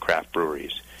Virginia craft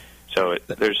breweries. So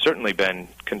there's certainly been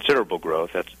considerable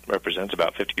growth. That represents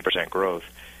about 50% growth.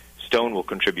 Stone will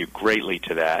contribute greatly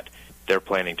to that. They're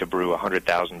planning to brew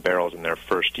 100,000 barrels in their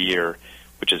first year,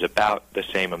 which is about the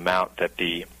same amount that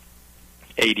the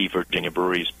 80 Virginia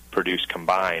breweries produced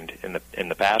combined in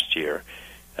the past year,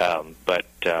 but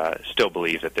still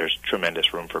believe that there's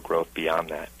tremendous room for growth beyond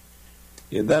that.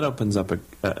 Yeah, that opens up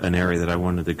an area that I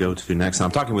wanted to go to next.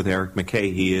 I'm talking with Eric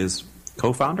McKay. He is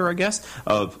co-founder, I guess,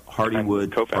 of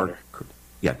Hardywood. Co-founder.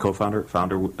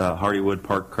 Founder Hardywood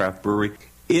Park Craft Brewery.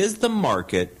 Is the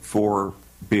market for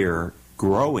beer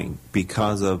growing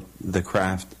because of the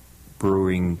craft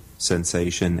brewing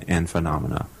sensation and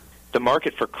phenomena? The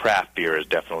market for craft beer is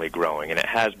definitely growing, and it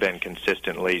has been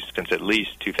consistently since at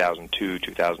least 2002,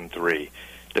 2003.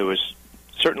 There was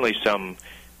certainly some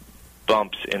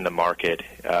bumps in the market,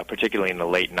 particularly in the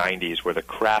late 90s, where the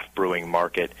craft brewing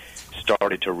market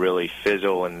started to really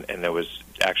fizzle, and there was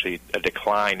actually a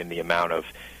decline in the amount of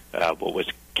what was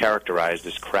characterized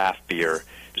as craft beer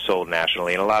sold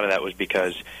nationally. And a lot of that was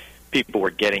because people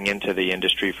were getting into the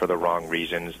industry for the wrong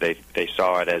reasons. They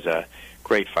saw it as a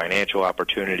great financial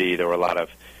opportunity. There were a lot of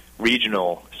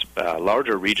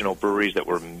larger regional breweries that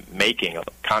were making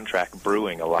contract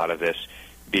brewing a lot of this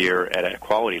beer at a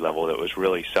quality level that was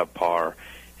really subpar,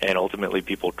 and ultimately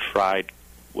people tried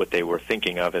what they were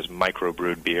thinking of as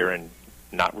microbrewed beer and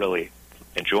not really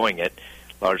enjoying it,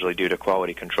 largely due to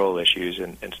quality control issues,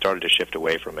 and started to shift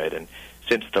away from it. And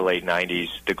since the late 90s,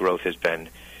 the growth has been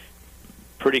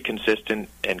pretty consistent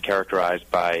and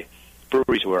characterized by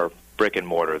breweries who are brick and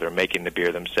mortar. They're making the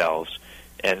beer themselves,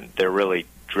 and they're really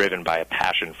driven by a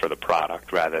passion for the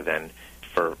product rather than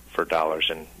for dollars.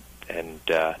 And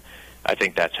I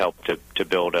think that's helped to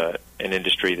build an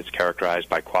industry that's characterized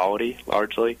by quality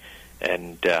largely,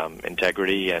 and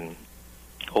integrity, and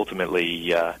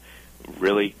ultimately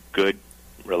really good,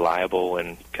 reliable,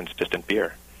 and consistent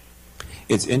beer.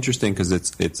 It's interesting because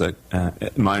it's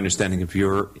my understanding of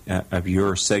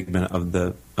your segment of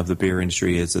the beer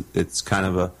industry is that it's kind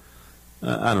of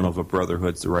I don't know if a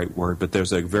brotherhood's the right word, but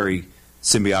there's a very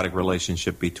symbiotic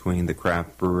relationship between the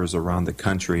craft brewers around the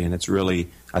country, and it's really,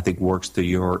 I think, works to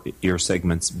your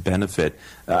segment's benefit.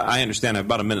 I understand, I have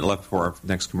about a minute left before our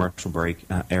next commercial break,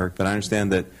 Eric, but I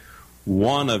understand that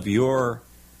one of your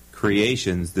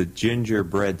creations, the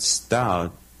gingerbread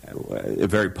stout, a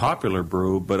very popular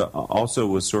brew, but also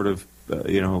was sort of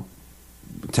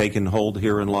taken hold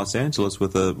here in Los Angeles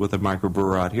with a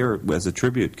microbrewer out here as a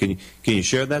tribute. Can you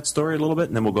share that story a little bit,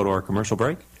 and then we'll go to our commercial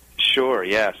break? Sure.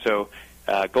 Yeah. So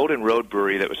Golden Road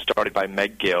Brewery, that was started by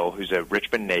Meg Gill, who's a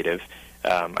Richmond native.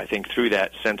 I think through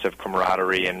that sense of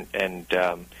camaraderie and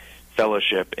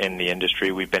fellowship in the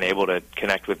industry, we've been able to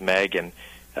connect with Meg, and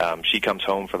she comes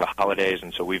home for the holidays,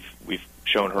 and so we've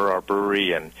shown her our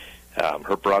brewery, and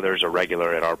her brother's a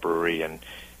regular at our brewery, and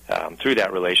through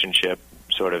that relationship,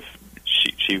 sort of,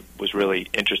 she was really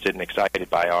interested and excited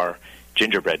by our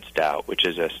gingerbread stout, which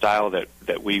is a style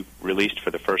that we released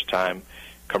for the first time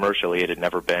commercially. It had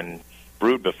never been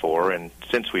brewed before, and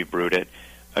since we brewed it,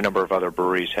 a number of other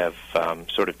breweries have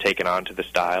sort of taken on to the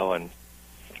style and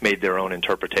made their own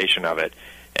interpretation of it.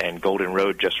 And Golden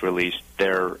Road just released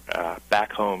their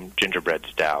Back Home Gingerbread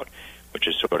Stout, which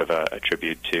is sort of a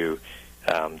tribute to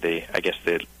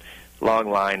the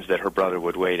long lines that her brother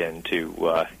would wait in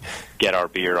to get our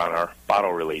beer on our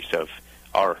bottle release of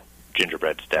our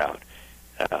gingerbread stout,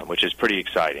 which is pretty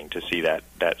exciting to see that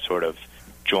sort of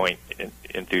joint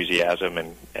enthusiasm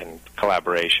and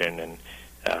collaboration and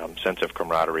sense of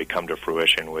camaraderie come to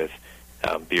fruition with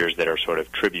beers that are sort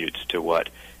of tributes to what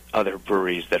other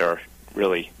breweries that are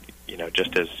really,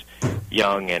 just as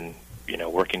young and,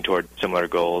 working toward similar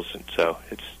goals. And so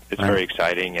it's very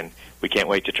exciting, and we can't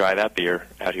wait to try that beer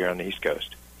out here on the East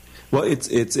Coast. Well, it's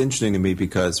interesting to me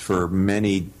because for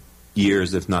many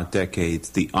years, if not decades,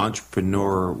 the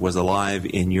entrepreneur was alive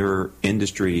in your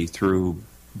industry through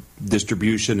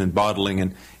distribution and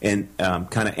bottling and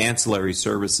kind of ancillary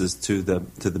services to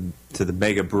the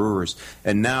mega brewers.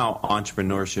 And now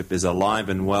entrepreneurship is alive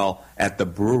and well at the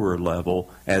brewer level,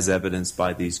 as evidenced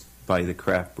by the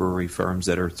craft brewery firms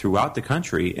that are throughout the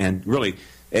country, and really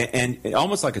and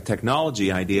almost like a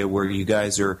technology idea where you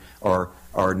guys are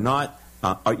not.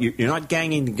 You're not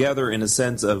ganging together in a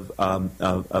sense of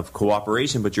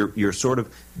cooperation, but you're sort of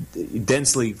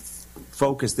densely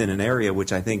focused in an area,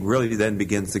 which I think really then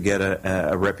begins to get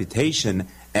a reputation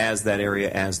as that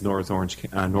area, as North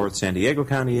San Diego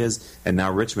County is, and now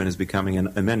Richmond is becoming,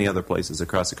 in many other places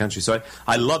across the country. So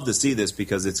I love to see this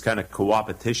because it's kind of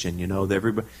co-opetition.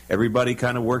 Everybody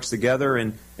kind of works together,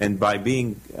 and by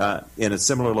being in a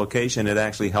similar location, it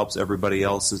actually helps everybody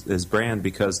else's brand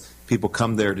because people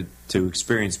come there to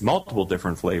experience multiple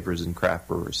different flavors in craft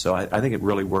brewers. So I think it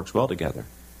really works well together.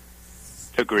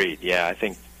 Agreed. Yeah, I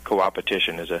think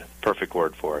co-opetition is a perfect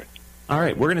word for it. All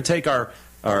right, we're going to take our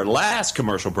last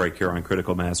commercial break here on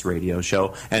Critical Mass Radio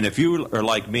Show. And if you are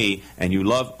like me and you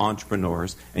love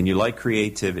entrepreneurs and you like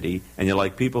creativity and you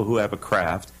like people who have a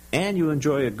craft and you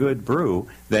enjoy a good brew,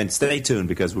 then stay tuned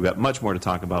because we've got much more to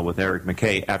talk about with Eric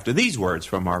McKay after these words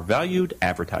from our valued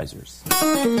advertisers.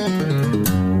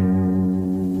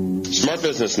 Smart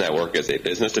Business Network is a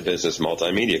business-to-business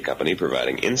multimedia company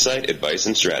providing insight, advice,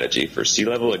 and strategy for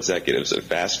C-level executives of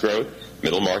fast-growth,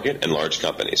 middle-market, and large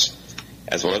companies.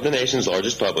 As one of the nation's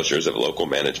largest publishers of local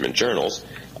management journals,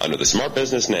 under the Smart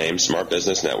Business name, Smart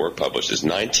Business Network publishes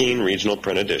 19 regional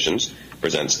print editions,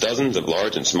 presents dozens of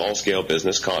large and small-scale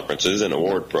business conferences and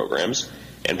award programs,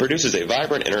 and produces a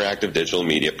vibrant interactive digital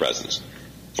media presence.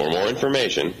 For more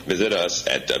information, visit us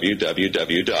at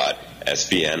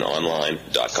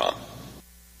www.sbnonline.com.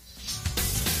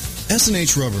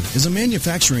 S&H Rubber is a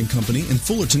manufacturing company in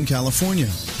Fullerton, California.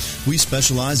 We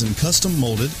specialize in custom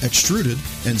molded, extruded,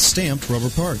 and stamped rubber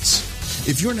parts.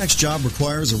 If your next job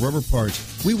requires a rubber part,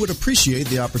 we would appreciate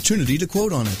the opportunity to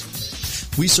quote on it.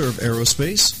 We serve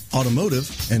aerospace,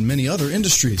 automotive, and many other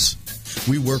industries.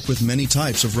 We work with many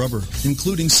types of rubber,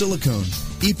 including silicone,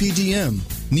 EPDM,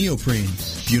 neoprene,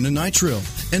 bunanitrile,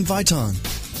 and Viton.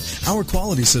 Our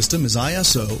quality system is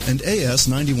ISO and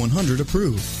AS9100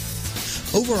 approved.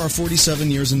 Over our 47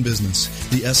 years in business,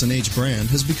 the S&H brand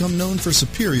has become known for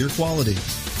superior quality,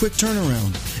 quick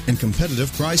turnaround, and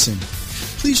competitive pricing.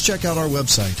 Please check out our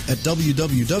website at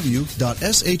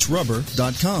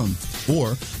www.shrubber.com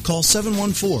or call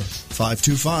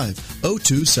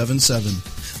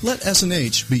 714-525-0277. Let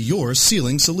S&H be your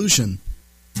sealing solution.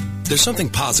 There's something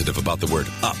positive about the word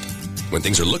up. When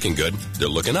things are looking good, they're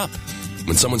looking up.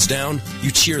 When someone's down,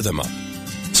 you cheer them up.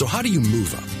 So how do you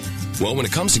move up? Well, when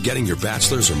it comes to getting your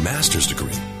bachelor's or master's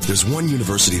degree, there's one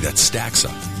university that stacks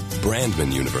up,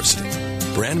 Brandman University.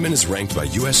 Brandman is ranked by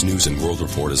U.S. News & World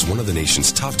Report as one of the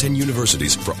nation's top 10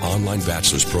 universities for online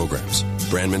bachelor's programs.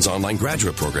 Brandman's online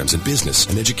graduate programs in business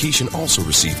and education also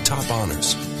receive top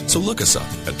honors. So look us up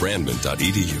at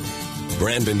brandman.edu.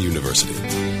 Brandman University.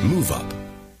 Move up.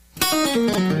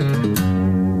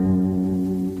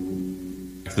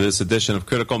 to this edition of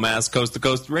Critical Mass Coast to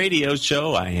Coast Radio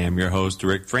Show. I am your host,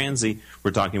 Rick Franzi.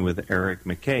 We're talking with Eric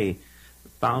McKay,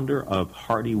 founder of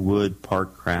Hardywood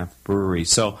Park Craft Brewery.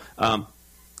 So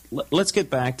let's get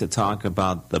back to talk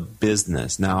about the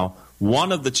business. Now,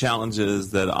 one of the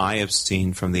challenges that I have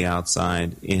seen from the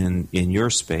outside in your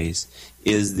space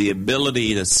is the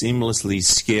ability to seamlessly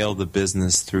scale the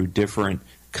business through different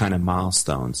kind of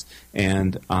milestones.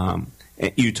 And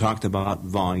you talked about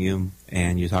volume,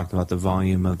 and you talked about the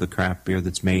volume of the craft beer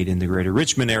that's made in the greater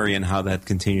Richmond area and how that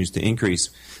continues to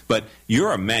increase. But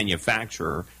you're a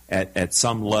manufacturer at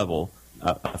some level,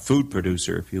 a food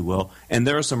producer, if you will, and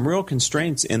there are some real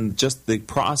constraints in just the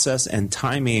process and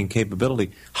timing and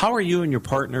capability. How are you and your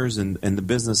partners and the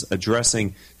business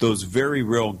addressing those very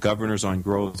real governors on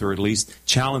growth, or at least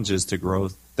challenges to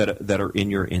growth that are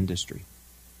in your industry?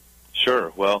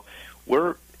 Sure. Well,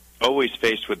 we're always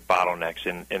faced with bottlenecks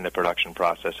in the production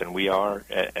process, and we are,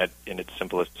 in its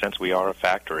simplest sense, we are a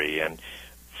factory. And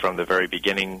from the very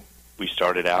beginning, we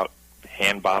started out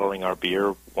hand bottling our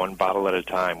beer one bottle at a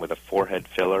time with a 4-head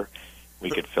filler.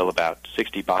 We could fill about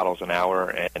 60 bottles an hour,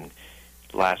 and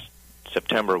last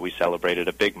September we celebrated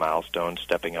a big milestone,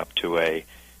 stepping up to an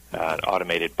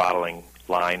automated bottling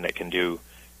line that can do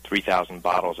 3,000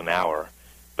 bottles an hour.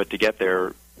 But to get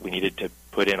there, we needed to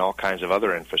put in all kinds of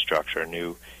other infrastructure,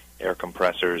 new air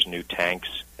compressors, new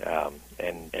tanks,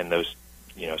 and those,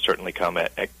 certainly come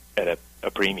at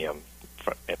a premium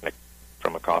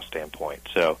from a cost standpoint.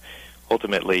 So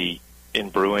ultimately, in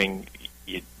brewing,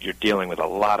 you're dealing with a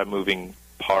lot of moving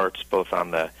parts, both on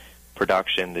the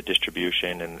production, the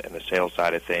distribution, and the sales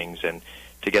side of things, and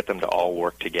to get them to all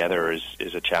work together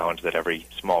is a challenge that every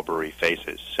small brewery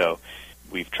faces. So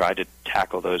we've tried to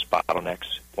tackle those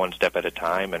bottlenecks one step at a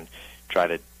time and try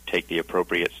to take the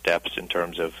appropriate steps in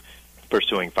terms of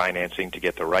pursuing financing to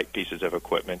get the right pieces of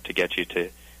equipment to get you to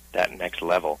that next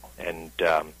level. And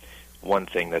one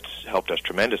thing that's helped us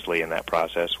tremendously in that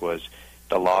process was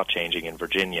the law changing in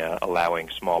Virginia, allowing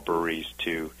small breweries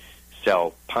to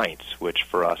sell pints, which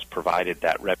for us provided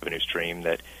that revenue stream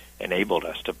that enabled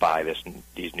us to buy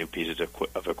these new pieces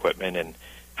of equipment and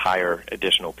hire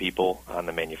additional people on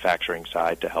the manufacturing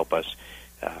side to help us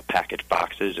package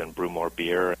boxes and brew more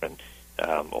beer and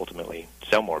ultimately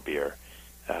sell more beer.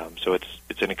 So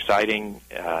it's an exciting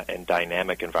and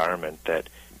dynamic environment that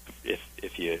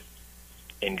if you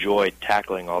enjoy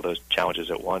tackling all those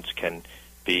challenges at once can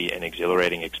be an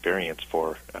exhilarating experience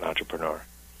for an entrepreneur.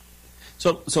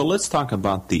 So let's talk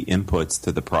about the inputs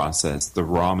to the process, the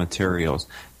raw materials.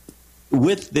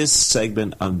 With this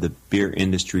segment of the beer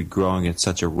industry growing at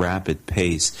such a rapid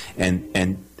pace,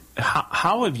 and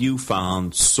how have you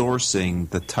found sourcing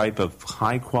the type of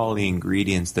high-quality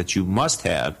ingredients that you must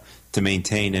have to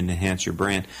maintain and enhance your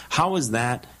brand? How has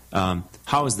that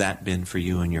been for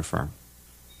you and your firm?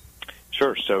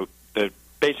 Sure. So the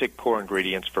basic core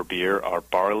ingredients for beer are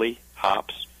barley,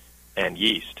 hops, and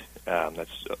yeast.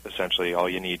 That's essentially all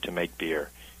you need to make beer,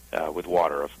 with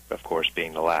water, of course,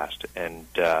 being the last. And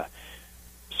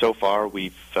so far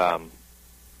we've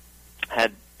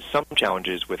had some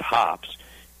challenges with hops.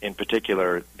 In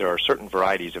particular, there are certain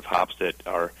varieties of hops that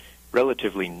are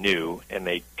relatively new, and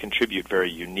they contribute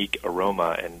very unique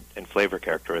aroma and flavor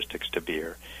characteristics to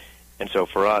beer. And so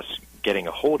for us, getting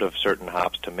a hold of certain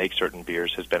hops to make certain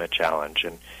beers has been a challenge.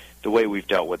 And the way we've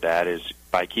dealt with that is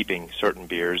by keeping certain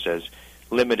beers as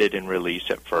limited in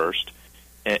release at first,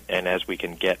 and as we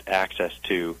can get access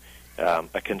to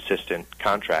a consistent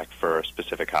contract for a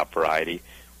specific hop variety,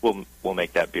 we'll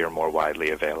make that beer more widely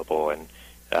available. And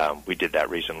we did that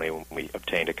recently when we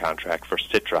obtained a contract for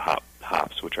Citra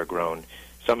hops, which are grown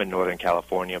some in Northern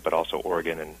California, but also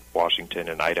Oregon and Washington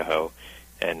and Idaho,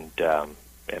 and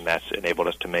that's enabled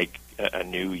us to make a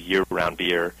new year-round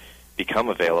beer become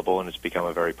available, and it's become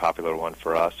a very popular one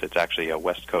for us. It's actually a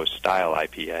West Coast style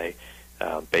IPA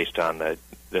based on the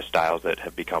styles that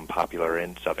have become popular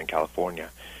in Southern California,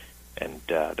 and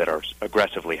that are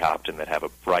aggressively hopped and that have a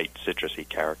bright citrusy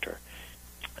character.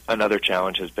 Another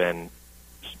challenge has been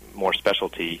more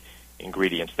specialty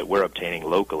ingredients that we're obtaining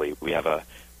locally. We have a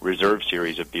reserve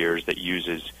series of beers that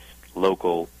uses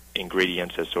local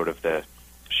ingredients as sort of the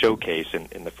showcase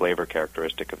in the flavor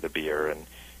characteristic of the beer. And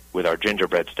with our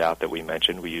gingerbread stout that we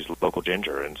mentioned, we use local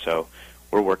ginger. And so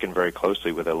we're working very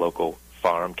closely with a local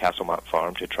farm, Castlemont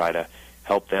Farm, to try to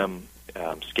help them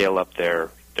scale up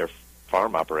their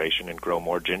farm operation and grow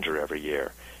more ginger every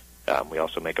year. We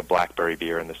also make a blackberry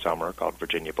beer in the summer called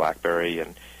Virginia Blackberry,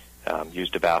 and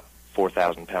used about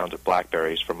 4,000 pounds of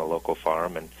blackberries from a local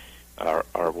farm, and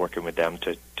are working with them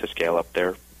to scale up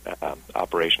their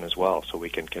operation as well, so we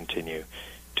can continue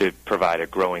to provide a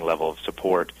growing level of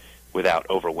support without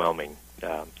overwhelming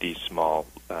these small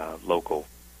local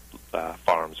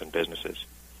farms and businesses.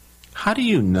 How do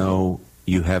you know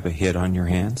you have a hit on your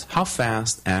hands? How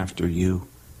fast after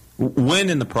when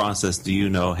in the process do you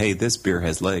know, hey, this beer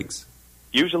has legs?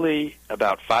 Usually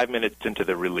about 5 minutes into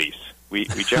the release. We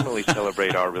generally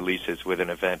celebrate our releases with an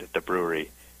event at the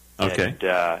brewery. Okay.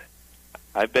 And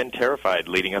I've been terrified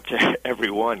leading up to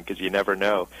every one because you never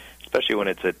know, especially when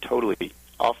it's a totally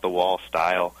off-the-wall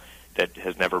style that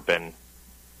has never been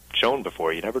shown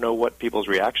before. You never know what people's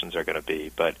reactions are going to be.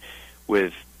 But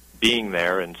with being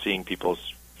there and seeing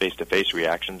people's face-to-face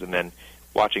reactions and then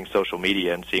watching social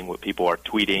media and seeing what people are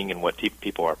tweeting and what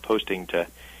people are posting to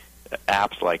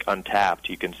apps like Untapped,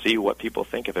 you can see what people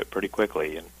think of it pretty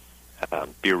quickly. And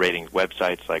beer rating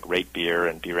websites like Rate Beer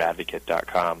and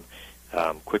BeerAdvocate.com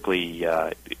quickly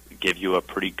give you a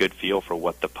pretty good feel for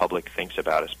what the public thinks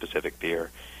about a specific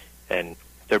beer. And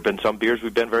there have been some beers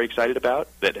we've been very excited about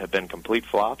that have been complete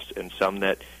flops, and some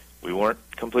that we weren't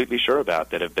completely sure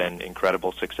about that have been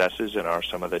incredible successes and are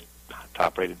some of the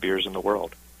top-rated beers in the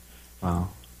world. Wow.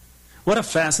 What a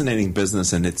fascinating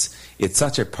business, and it's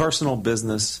such a personal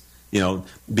business. You know,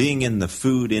 being in the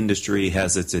food industry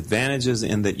has its advantages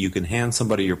in that you can hand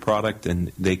somebody your product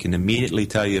and they can immediately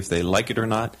tell you if they like it or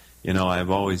not. You know,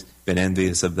 I've always been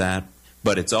envious of that.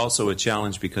 But it's also a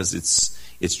challenge because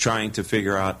it's trying to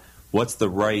figure out what's the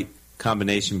right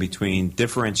combination between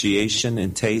differentiation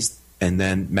in taste and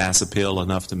then mass appeal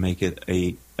enough to make it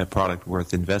a product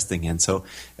worth investing in. So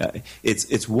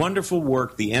it's wonderful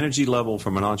work, the energy level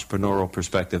from an entrepreneurial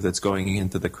perspective that's going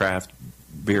into the craft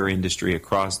beer industry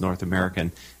across North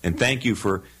America. And thank you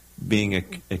for being a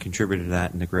contributor to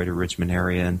that in the greater Richmond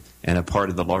area and a part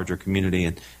of the larger community.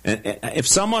 And if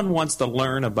someone wants to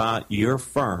learn about your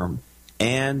firm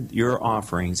and your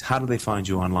offerings, how do they find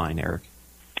you online, Eric?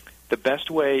 The best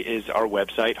way is our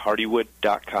website,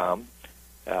 hardywood.com.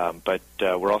 But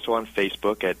we're also on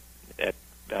Facebook at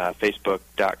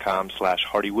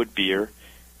facebook.com/hardywoodbeer,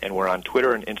 and we're on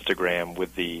Twitter and Instagram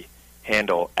with the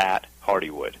handle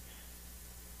 @Hardywood.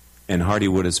 And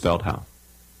Hardywood is spelled how?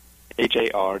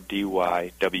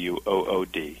 HARDYWOOD.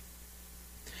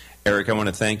 Eric, I want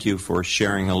to thank you for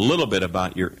sharing a little bit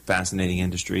about your fascinating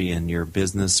industry and your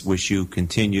business. Wish you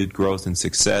continued growth and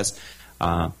success.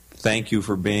 Thank you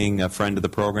for being a friend of the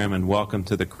program, and welcome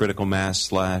to the Critical Mass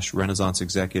 / Renaissance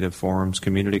Executive Forums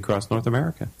community across North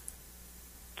America.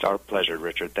 It's our pleasure,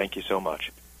 Richard. Thank you so much.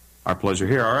 Our pleasure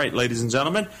here. All right, ladies and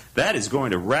gentlemen, that is going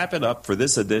to wrap it up for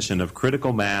this edition of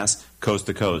Critical Mass Coast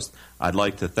to Coast. I'd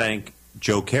like to thank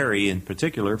Joe Carey in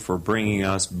particular for bringing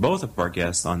us both of our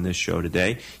guests on this show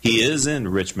today. He is in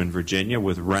Richmond, Virginia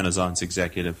with Renaissance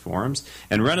Executive Forums,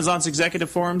 and Renaissance Executive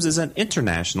Forums is an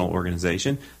international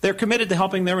organization. They're committed to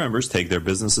helping their members take their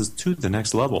businesses to the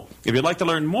next level. If you'd like to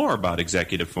learn more about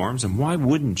Executive Forums, and why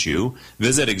wouldn't you,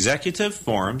 visit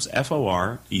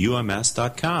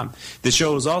executiveforums.com. This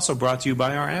show is also brought to you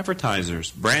by our advertisers,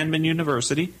 Brandman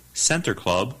University, Center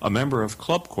Club, a member of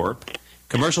Club Corp,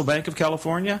 Commercial Bank of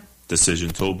California, Decision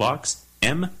Toolbox,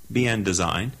 MBN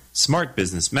Design, Smart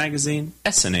Business Magazine,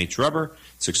 S&H Rubber,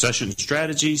 Succession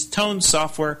Strategies, Tone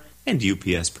Software, and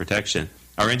UPS Protection.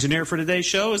 Our engineer for today's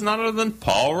show is none other than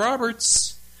Paul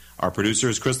Roberts. Our producer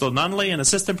is Crystal Nunley, and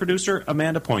assistant producer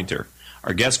Amanda Pointer.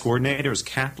 Our guest coordinator is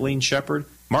Kathleen Shepard,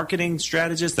 marketing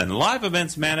strategist and live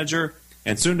events manager,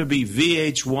 and soon-to-be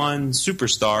VH1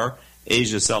 superstar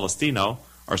Asia Celestino.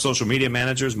 Our social media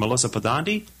manager is Melissa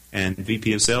Pedandi, and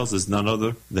VP of Sales is none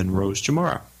other than Rose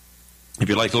Chamora. If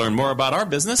you'd like to learn more about our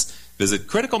business, visit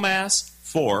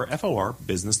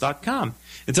criticalmass4forbusiness.com.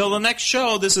 Until the next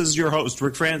show, this is your host,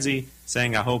 Rick Franzi,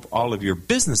 saying I hope all of your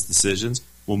business decisions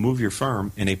will move your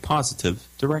firm in a positive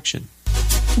direction.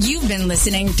 You've been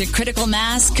listening to Critical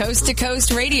Mass Coast to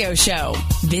Coast Radio Show,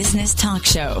 business talk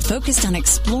show focused on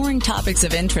exploring topics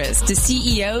of interest to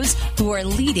CEOs who are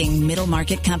leading middle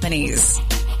market companies.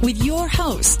 With your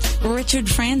host, Richard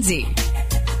Franzi.